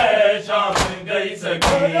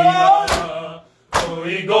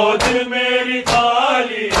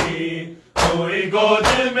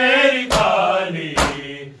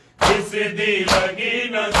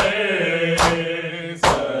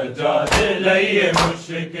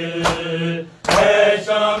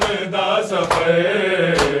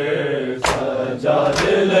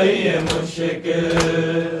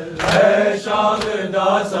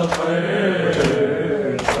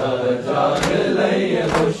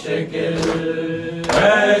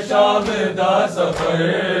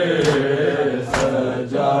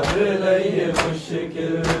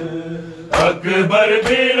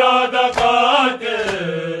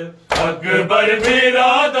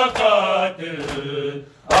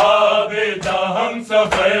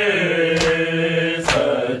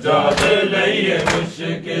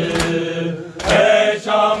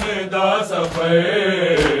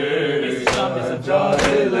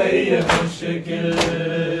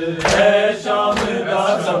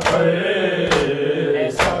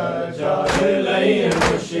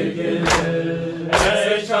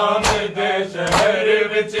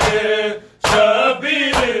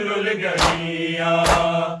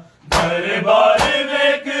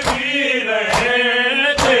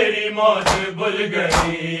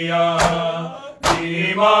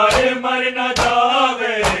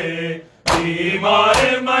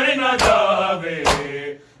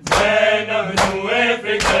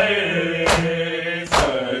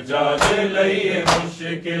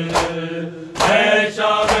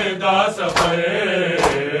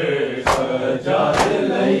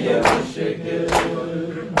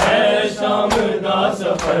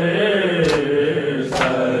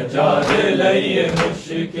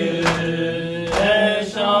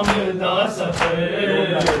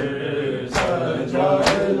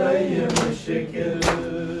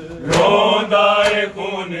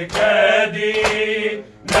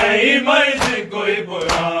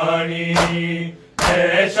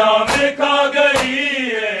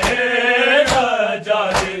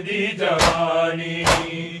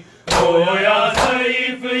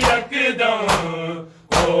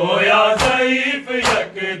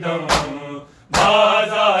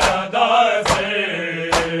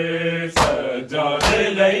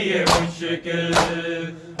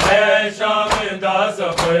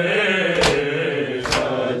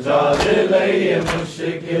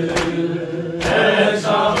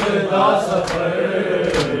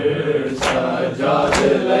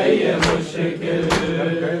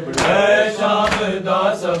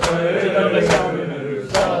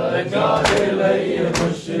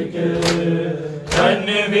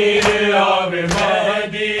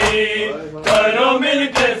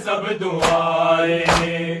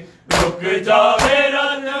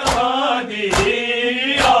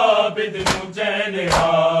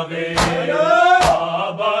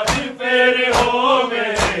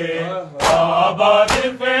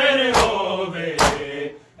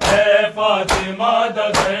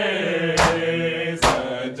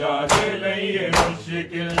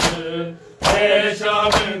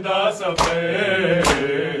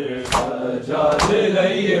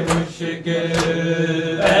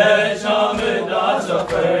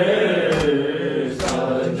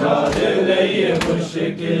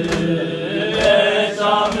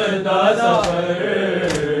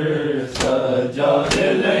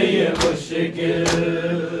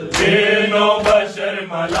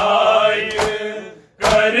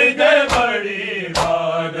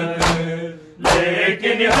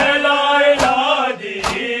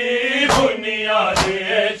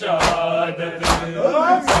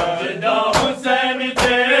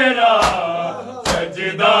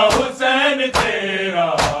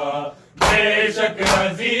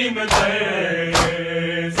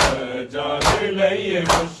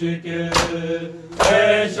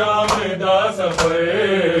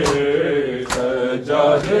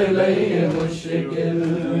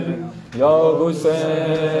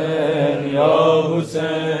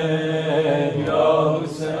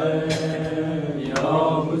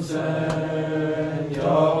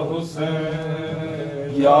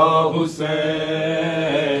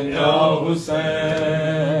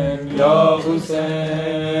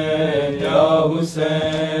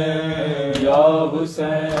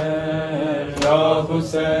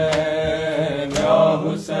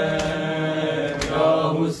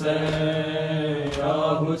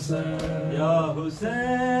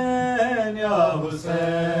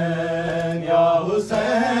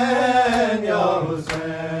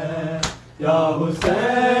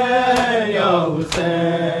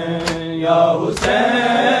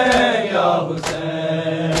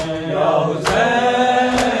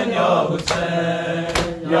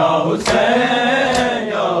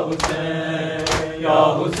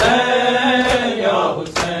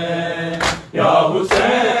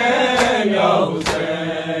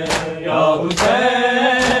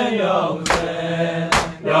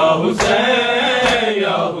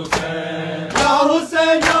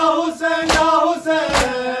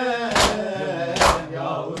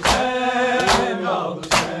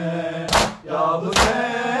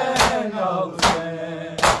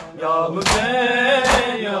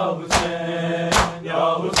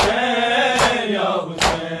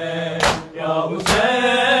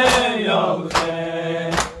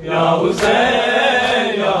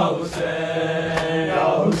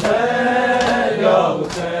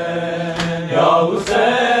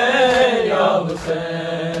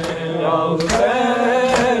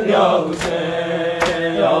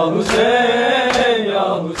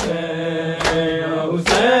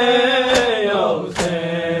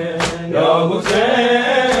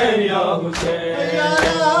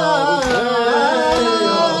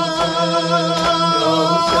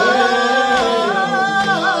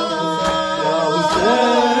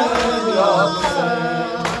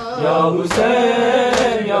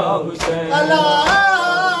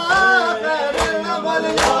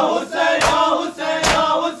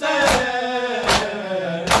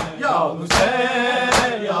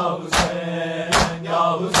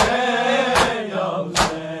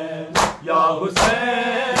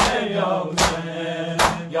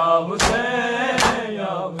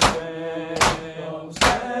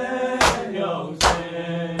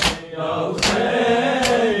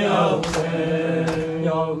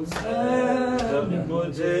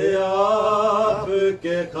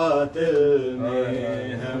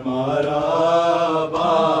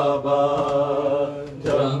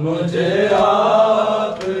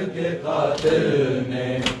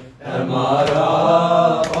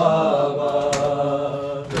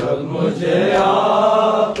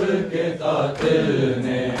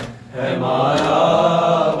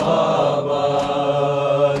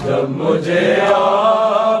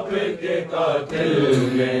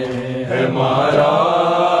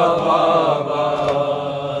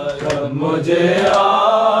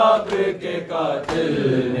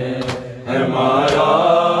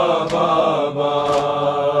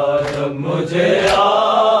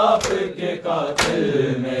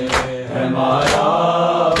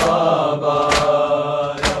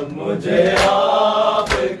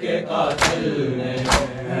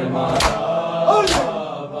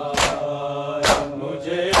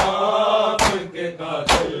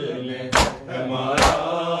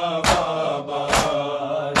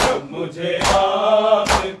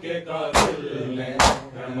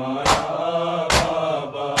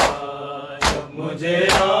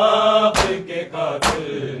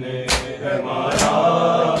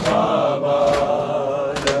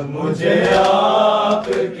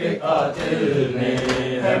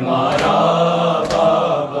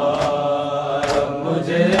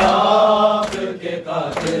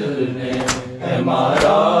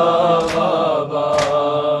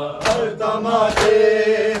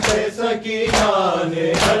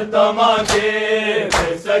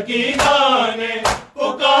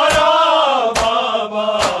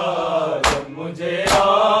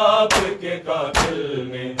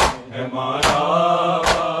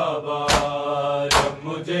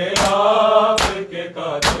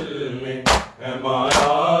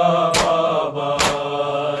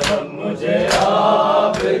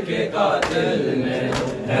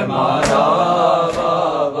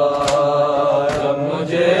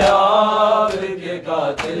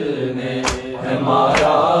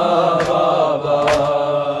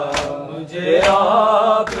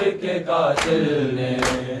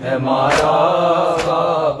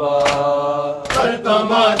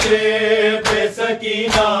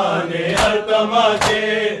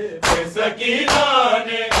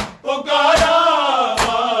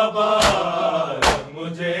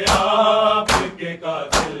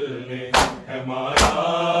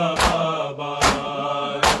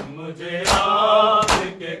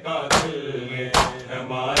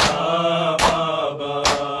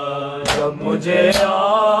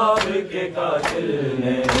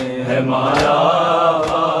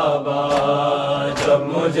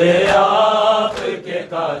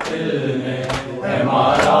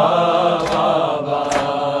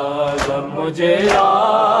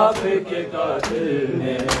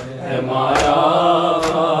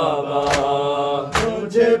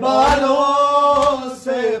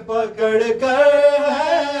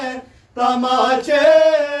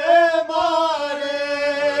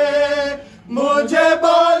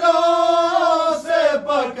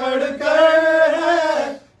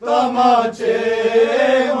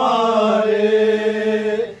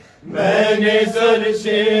मैंने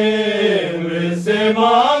सरशेर से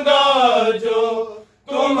मांगा जो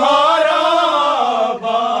तुम्हारा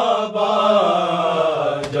बाबा,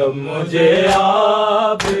 जब मुझे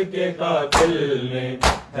आपके कातिल ने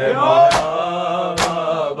है मारा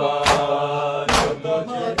बाबा, जब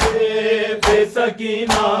मुझे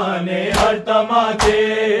बेसकीना ने हर तमाचे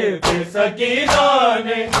पे सकीना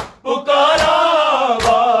ने पुकारा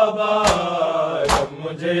बाबा, जब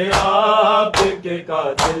मुझे आपके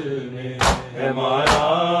कातिल ने है मारा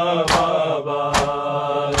बाबा,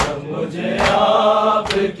 जब मुझे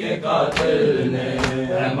आपके कातिल ने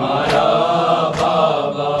है मारा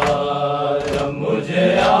बाबा, जब मुझे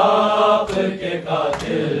आपके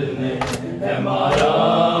कातिल ने है मारा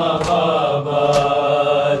बाबा,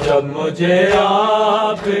 जब मुझे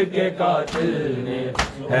आपके कातिल ने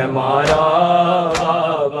है मारा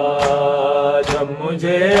बाबा, जब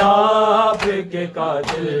मुझे आपके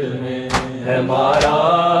कातिल ने है मारा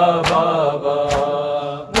बाबा,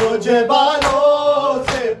 मुझे बालों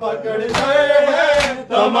से पकड़ गए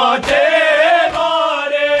तमाचे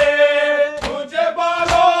मारे, मुझे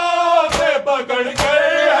बालों से पकड़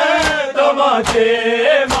गए तमाचे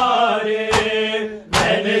मारे,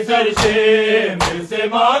 मैंने सरशेर से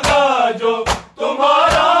मांगा जो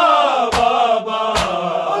तुम्हारा बाबा,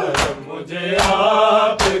 जब मुझे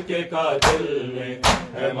आपके कातिल ने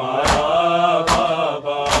है मारा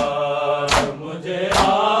बाबा, जब मुझे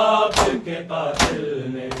आपके कातिल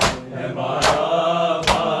ने है मारा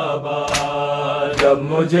बाबा, जब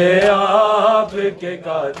मुझे आपके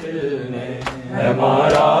कातिल ने है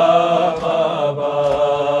मारा बाबा,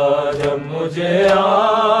 जब मुझे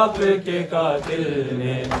आपके कातिल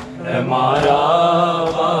ने है मारा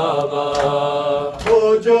बाबा, वो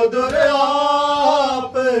जो दुर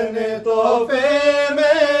आपने तोहफे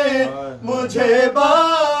में मुझे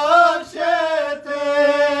बख्शे थे,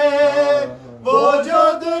 वो जो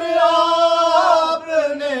दुर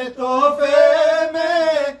आपने तोहफे में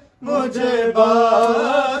मुझे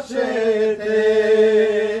बख्शे थे,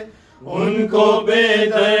 उनको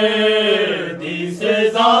बेदर्दी से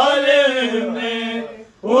जालिम ने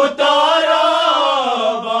उतारा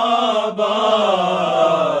बाबा,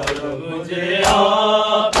 जब मुझे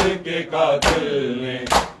आपके कातिल ने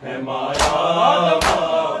है मारा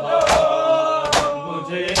बाबा, जब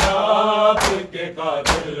मुझे आपके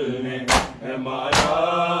कातिल ने है मारा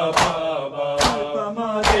बाबा,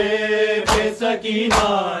 तमाचे पे सकीना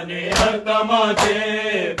ने हर तमाचे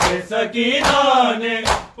पे सकीना ने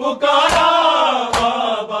पुकारा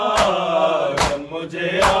बाबा, जब मुझे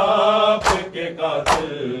आपके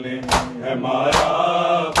कातिल ने है मारा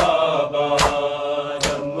बाबा,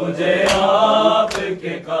 जब मुझे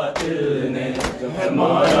आपके कातिल ने है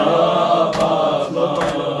मारा बाबा,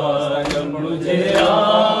 जब मुझे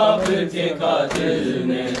आपके कातिल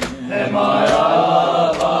ने है मारा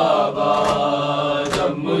बाबा,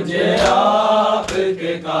 जब मुझे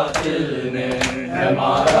आपके कातिल ने है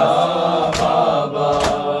मारा बाबा,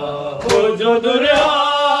 वो जो दुर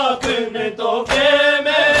आपने तोहफे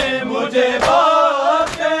में मुझे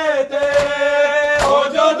बख्शे थे, वो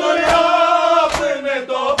जो दुर आपने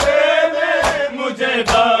तोहफे में मुझे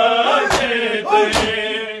बख्शे थे,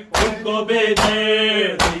 उनको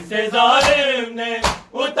बेदर्दी से जालिम ने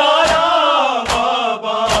उतारा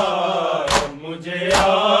बाबा, जब मुझे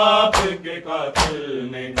आपके कातिल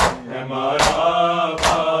ने है मारा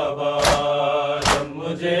बाबा, जब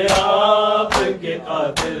मुझे आपके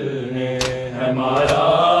कातिल ने है मारा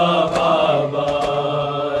बाबा,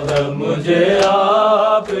 जब मुझे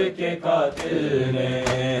आपके कातिल ने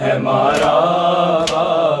है मारा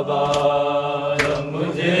बाबा, जब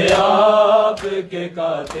मुझे आपके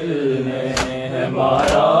कातिल ने है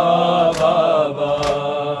मारा बाबा,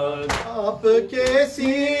 आपके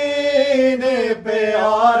सीने पे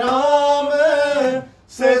आराम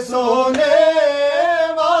से सोने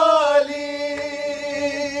वाली,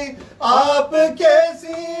 आपके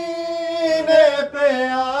सीने पे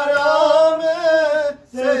आराम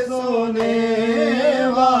से सोने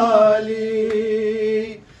वाली,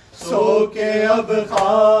 सो के अब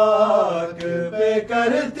खाक पे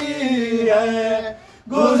करती है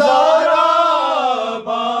गुजारा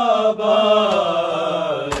बाबा,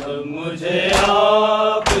 जब मुझे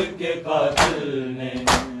आपके कातिल ने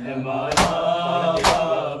है मारा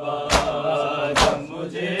बाबा, जब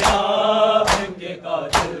मुझे आपके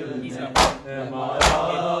कातिल ने है मारा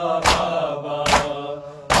बाबा,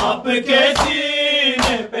 आपके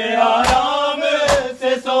सीने पे आराम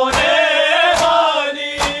से सोने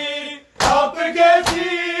वाली, आपके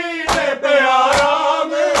सीने पे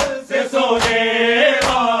आराम से सोने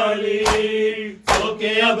वाली, सो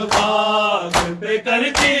के अब खाक पे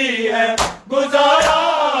करती है गुजारा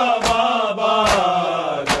बाबा,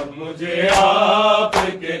 जब मुझे मुझे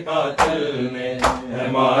आपके कातिल ने है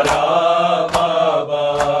मारा बाबा,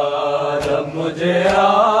 जब मुझे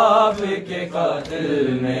आपके कातिल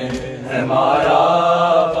ने है मारा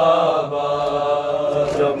बाबा,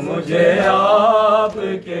 जब मुझे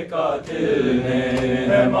आपके कातिल ने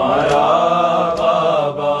है मारा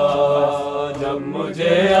बाबा, जब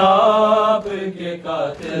मुझे आपके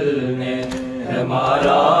कातिल ने है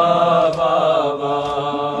मारा बाबा।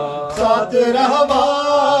 सात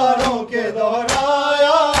रहबारों के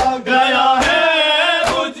दोहराया गया है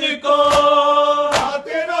मुझको, सात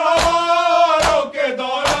रहबारों के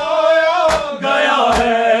दोहराया गया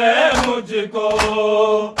है मुझको,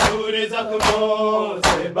 पूरे जख्मों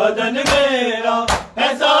से बदन मेरा है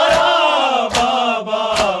सारा बाबा,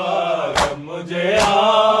 जब मुझे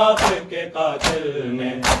आपके कातिल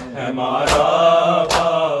ने है मारा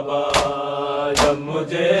बाबा, जब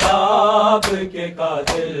मुझे आपके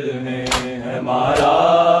कातिल ने है मारा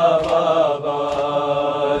बाबा,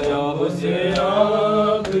 जब मुझे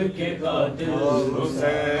आपके कातिल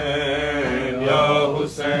हुसैन या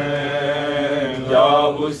हुसैन या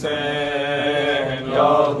हुसैन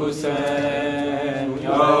या हुसैन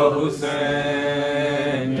या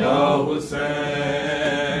हुसैन या हुसैन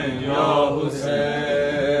या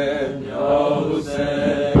हुसैन या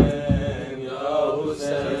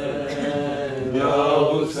हुसैन या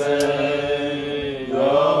हुसैन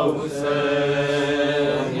या हुसैन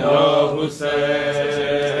या हुसैन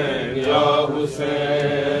या हुसैन या हुसैन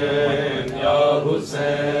या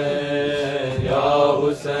हुसैन या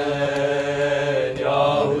हुसैन या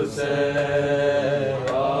हुसैन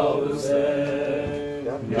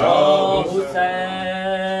या हुसैन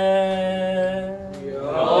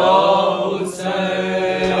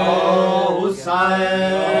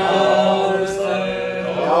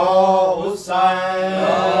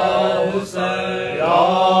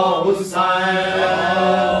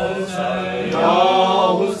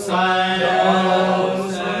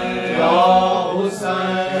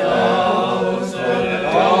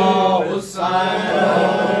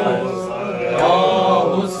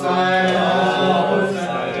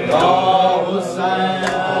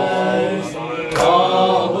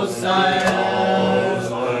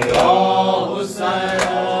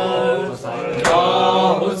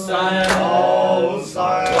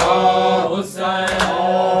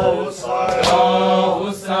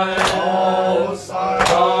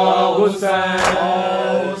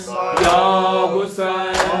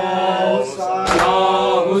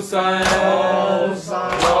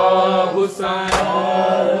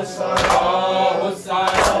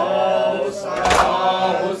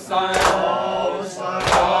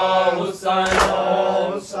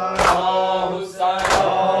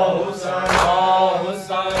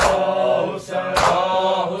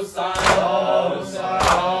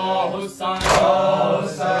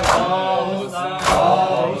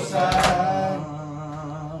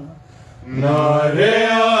नारे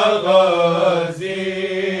आगाज़ी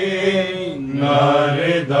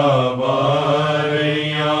नारे दाबारियाँ,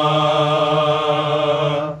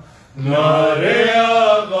 नारे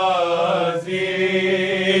आगाज़ी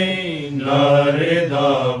नारे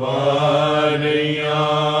दाबारियाँ,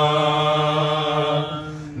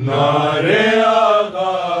 नारे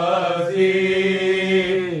आगाज़ी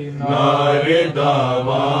नारे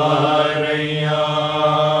दाबारियाँ,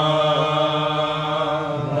 नारे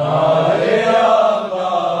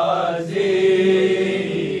आगाज़ी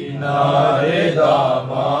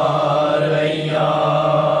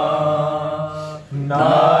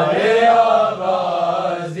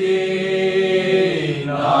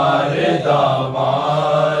नारे दाबारियाँ,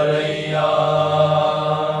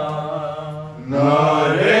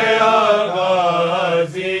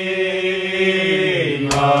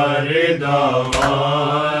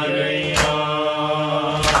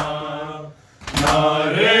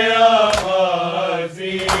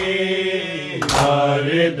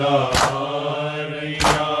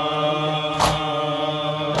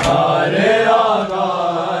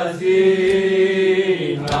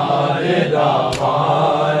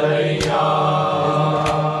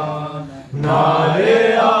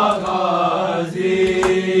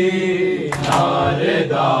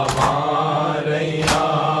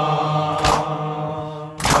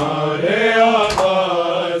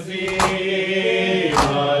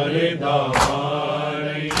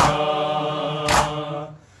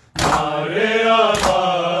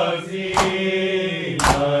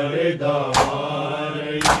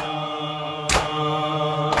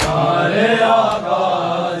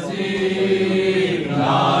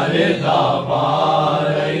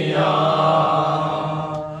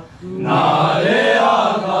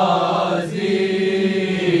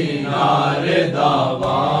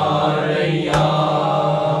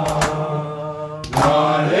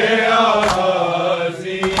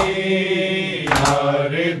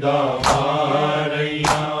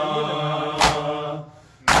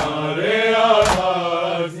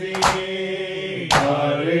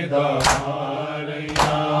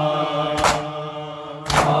 दारैया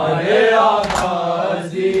नारे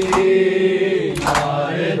आगाज़ी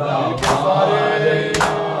नारे दारैया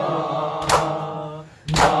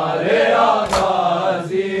नारे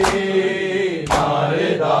आगाज़ी नारे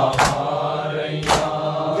दारैया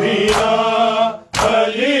दिया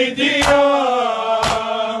अली दिया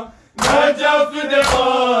नजफ दे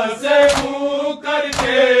पासे मुँह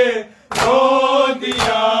करके रो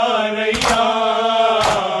दिया रैया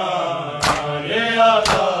नारे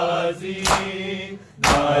आगाज़ी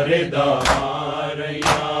नारे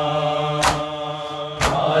दारैया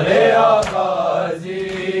नारे आगाज़ी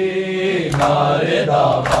नारे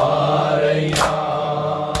दारैया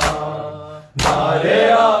नारे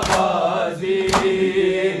आगाज़ी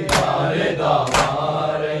नारे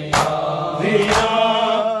दारैया दिया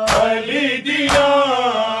अली दिया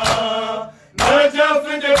नजफ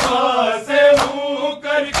के पासे मुँह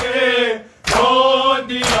करके रो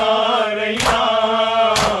दिया रैया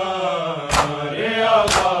नारे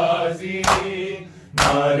आगाज़ी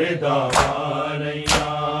नारे दारैया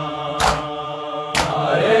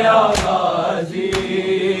नारे आगाज़ी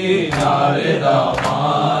नारे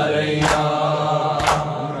दारैया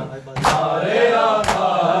नारे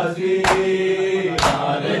आगाज़ी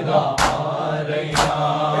नारे दारैया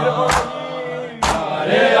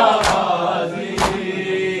नारे आगाज़ी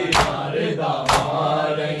नारे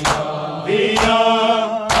दारैया दिया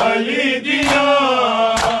अली दिया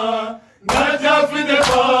नजफ दे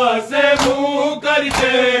पासे मुँह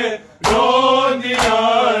करके रो दिया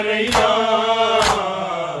रैया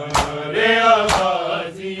नारे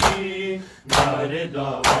आगाज़ी नारे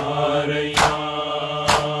दारैया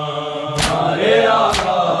नारे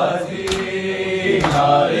आगाज़ी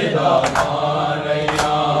नारे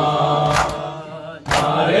दारैया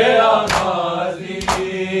नारे आगाज़ी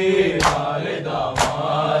नारे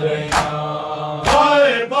दारैया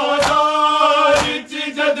आए बाजार च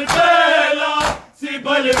जद पहला सी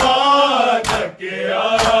बलवा थकिया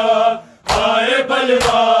आए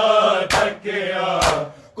बलवा थकिया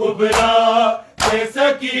कुबरा ते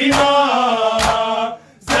सकीना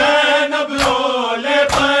ज़ैनब रोले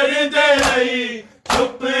पर दे रही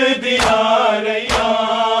चुप दिया रैया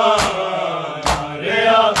नारे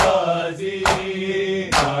आगाज़ी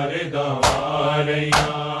नारे दारैया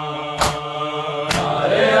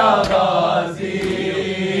नारे आगाज़ी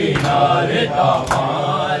नारे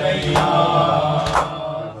दारैया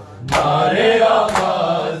नारे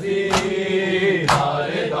आगाज़ी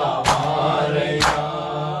नारे दारैया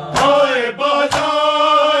आए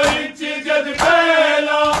बाजार च जद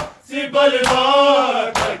पहला सी बलवा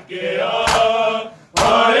थकिया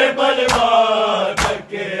आए बलवा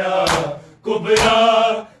थकिया कुबरा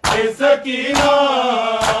ते सकीना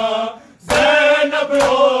ज़ैनब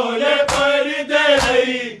रोले पर दे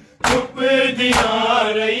रही चुप दिया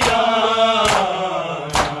रैया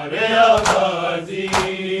नारे आगाज़ी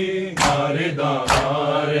नारे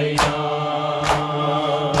दारैया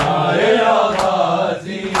नारे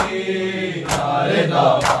आगाज़ी नारे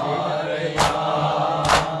दारैया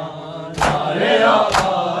नारे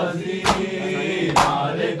आगाज़ी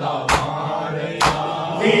नारे दारैया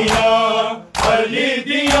दिया अली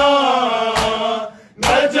दिया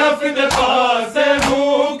नजफ दे पासे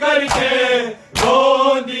मुँह करके रो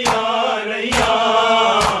दिया रैया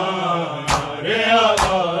नारे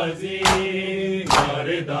आगाज़ी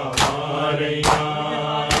नारे दारैया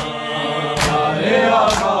नारे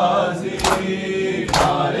आगाज़ी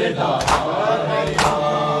नारे दारैया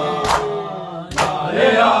नारे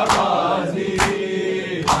आगाज़ी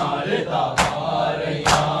नारे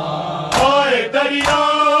दारैया आए दरिया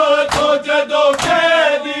तो जदों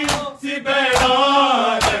कैदी सी बैरा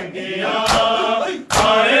लंगिया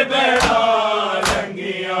आए बैरा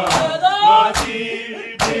लंगिया गाजी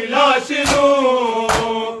दिलाश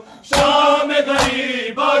शाम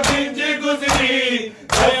गरीबा गिंज गुजरी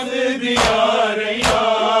दस दिया रैया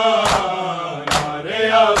नारे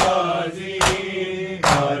आगाज़ी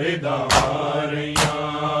नारे दारैया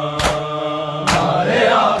नारे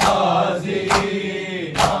आगाज़ी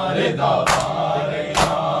नारे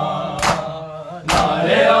दारैया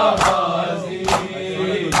नारे आगाज़ी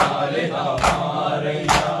नारे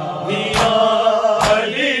दारैया दिया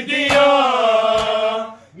अली दिया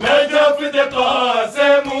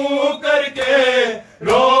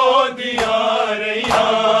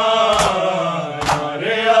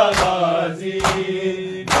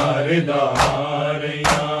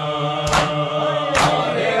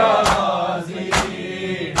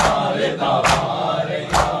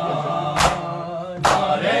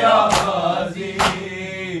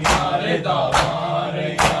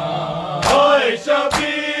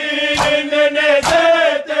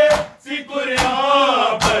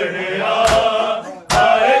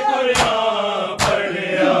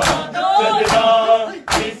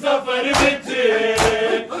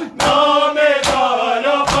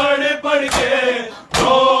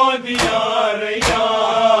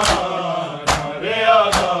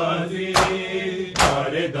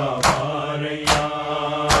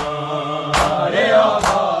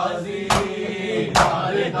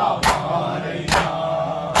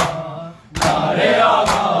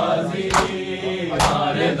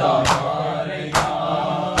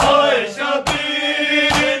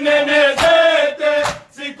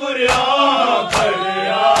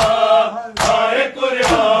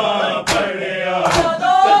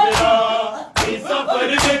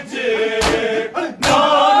सफर विच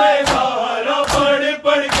नामे सारा पढ़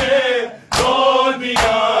पढ़ के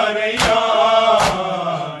रोंदिया रहिया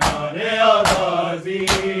नारे आबाजी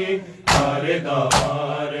नारे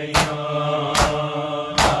दावा रहिया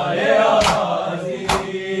नारे आबाजी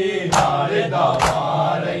नारे दावा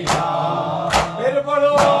रहिया फिर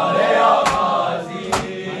पढ़ो नारे आबाजी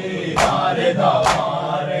नारे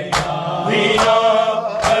दावा रहिया दिया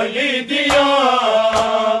अली दिया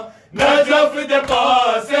नजफ दे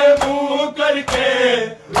पास मुंह करके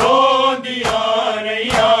रोंदिया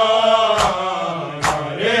रहिया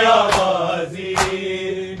नारे आबाजी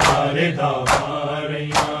नारे दावा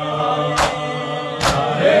रहिया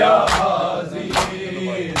नारे आबाजी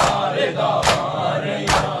नारे दावा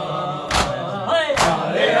रहिया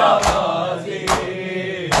नारे आबाजी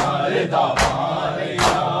नारे दावा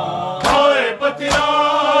रहिया होए पतिया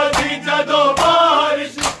दी जदों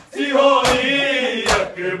बारिश सी होई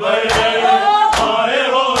अकबर आए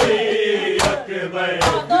होई अकबर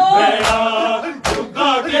बेड़ा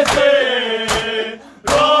झुका के से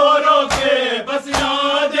रो रो के बस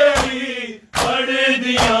याद ही पढ़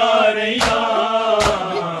दिया रहिया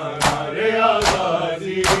नारे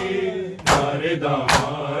आबाजी नारे दावा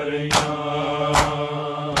रहिया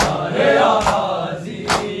नारे आबाजी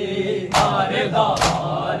नारे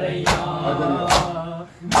दावा रहिया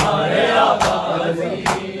नारे आबाजी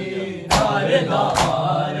नारे दावा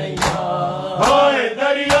रहिया होए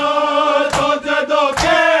दरिया तो जदों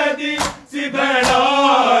कैदी सी भैड़ा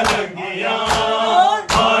लंगिया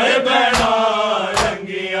हाय भैड़ा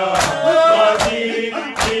लंगिया बाजी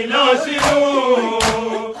नीला शिरू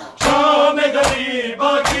शाम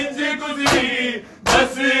गरीबा किंज गुजरी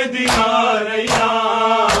दस दिया रहिया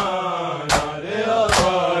नारे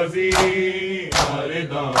आबाजी नारे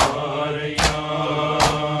दावा रहिया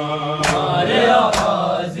नारे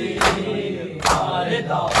आबाजी नारे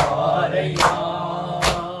दावा रहिया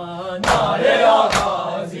नारे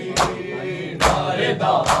आबाजी नारे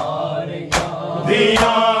दावा रहिया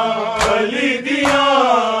दिया अली दिया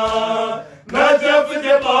नजफ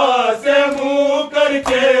के पास मुंह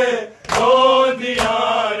करके रोंदिया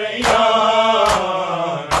रहिया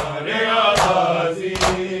नारे आबाजी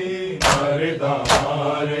नारे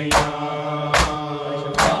दावा रहिया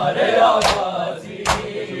नारे आबाजी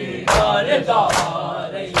नारे दावा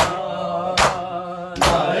रहिया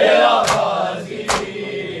नारे आबाजी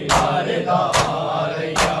नारे दावा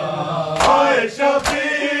रहिया हाय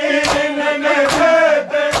शफीर ने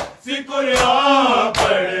कहते सी कुरान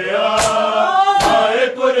पढ़िया हाय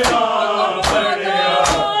कुरान पढ़िया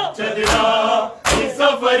चलना इस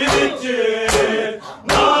सफर विच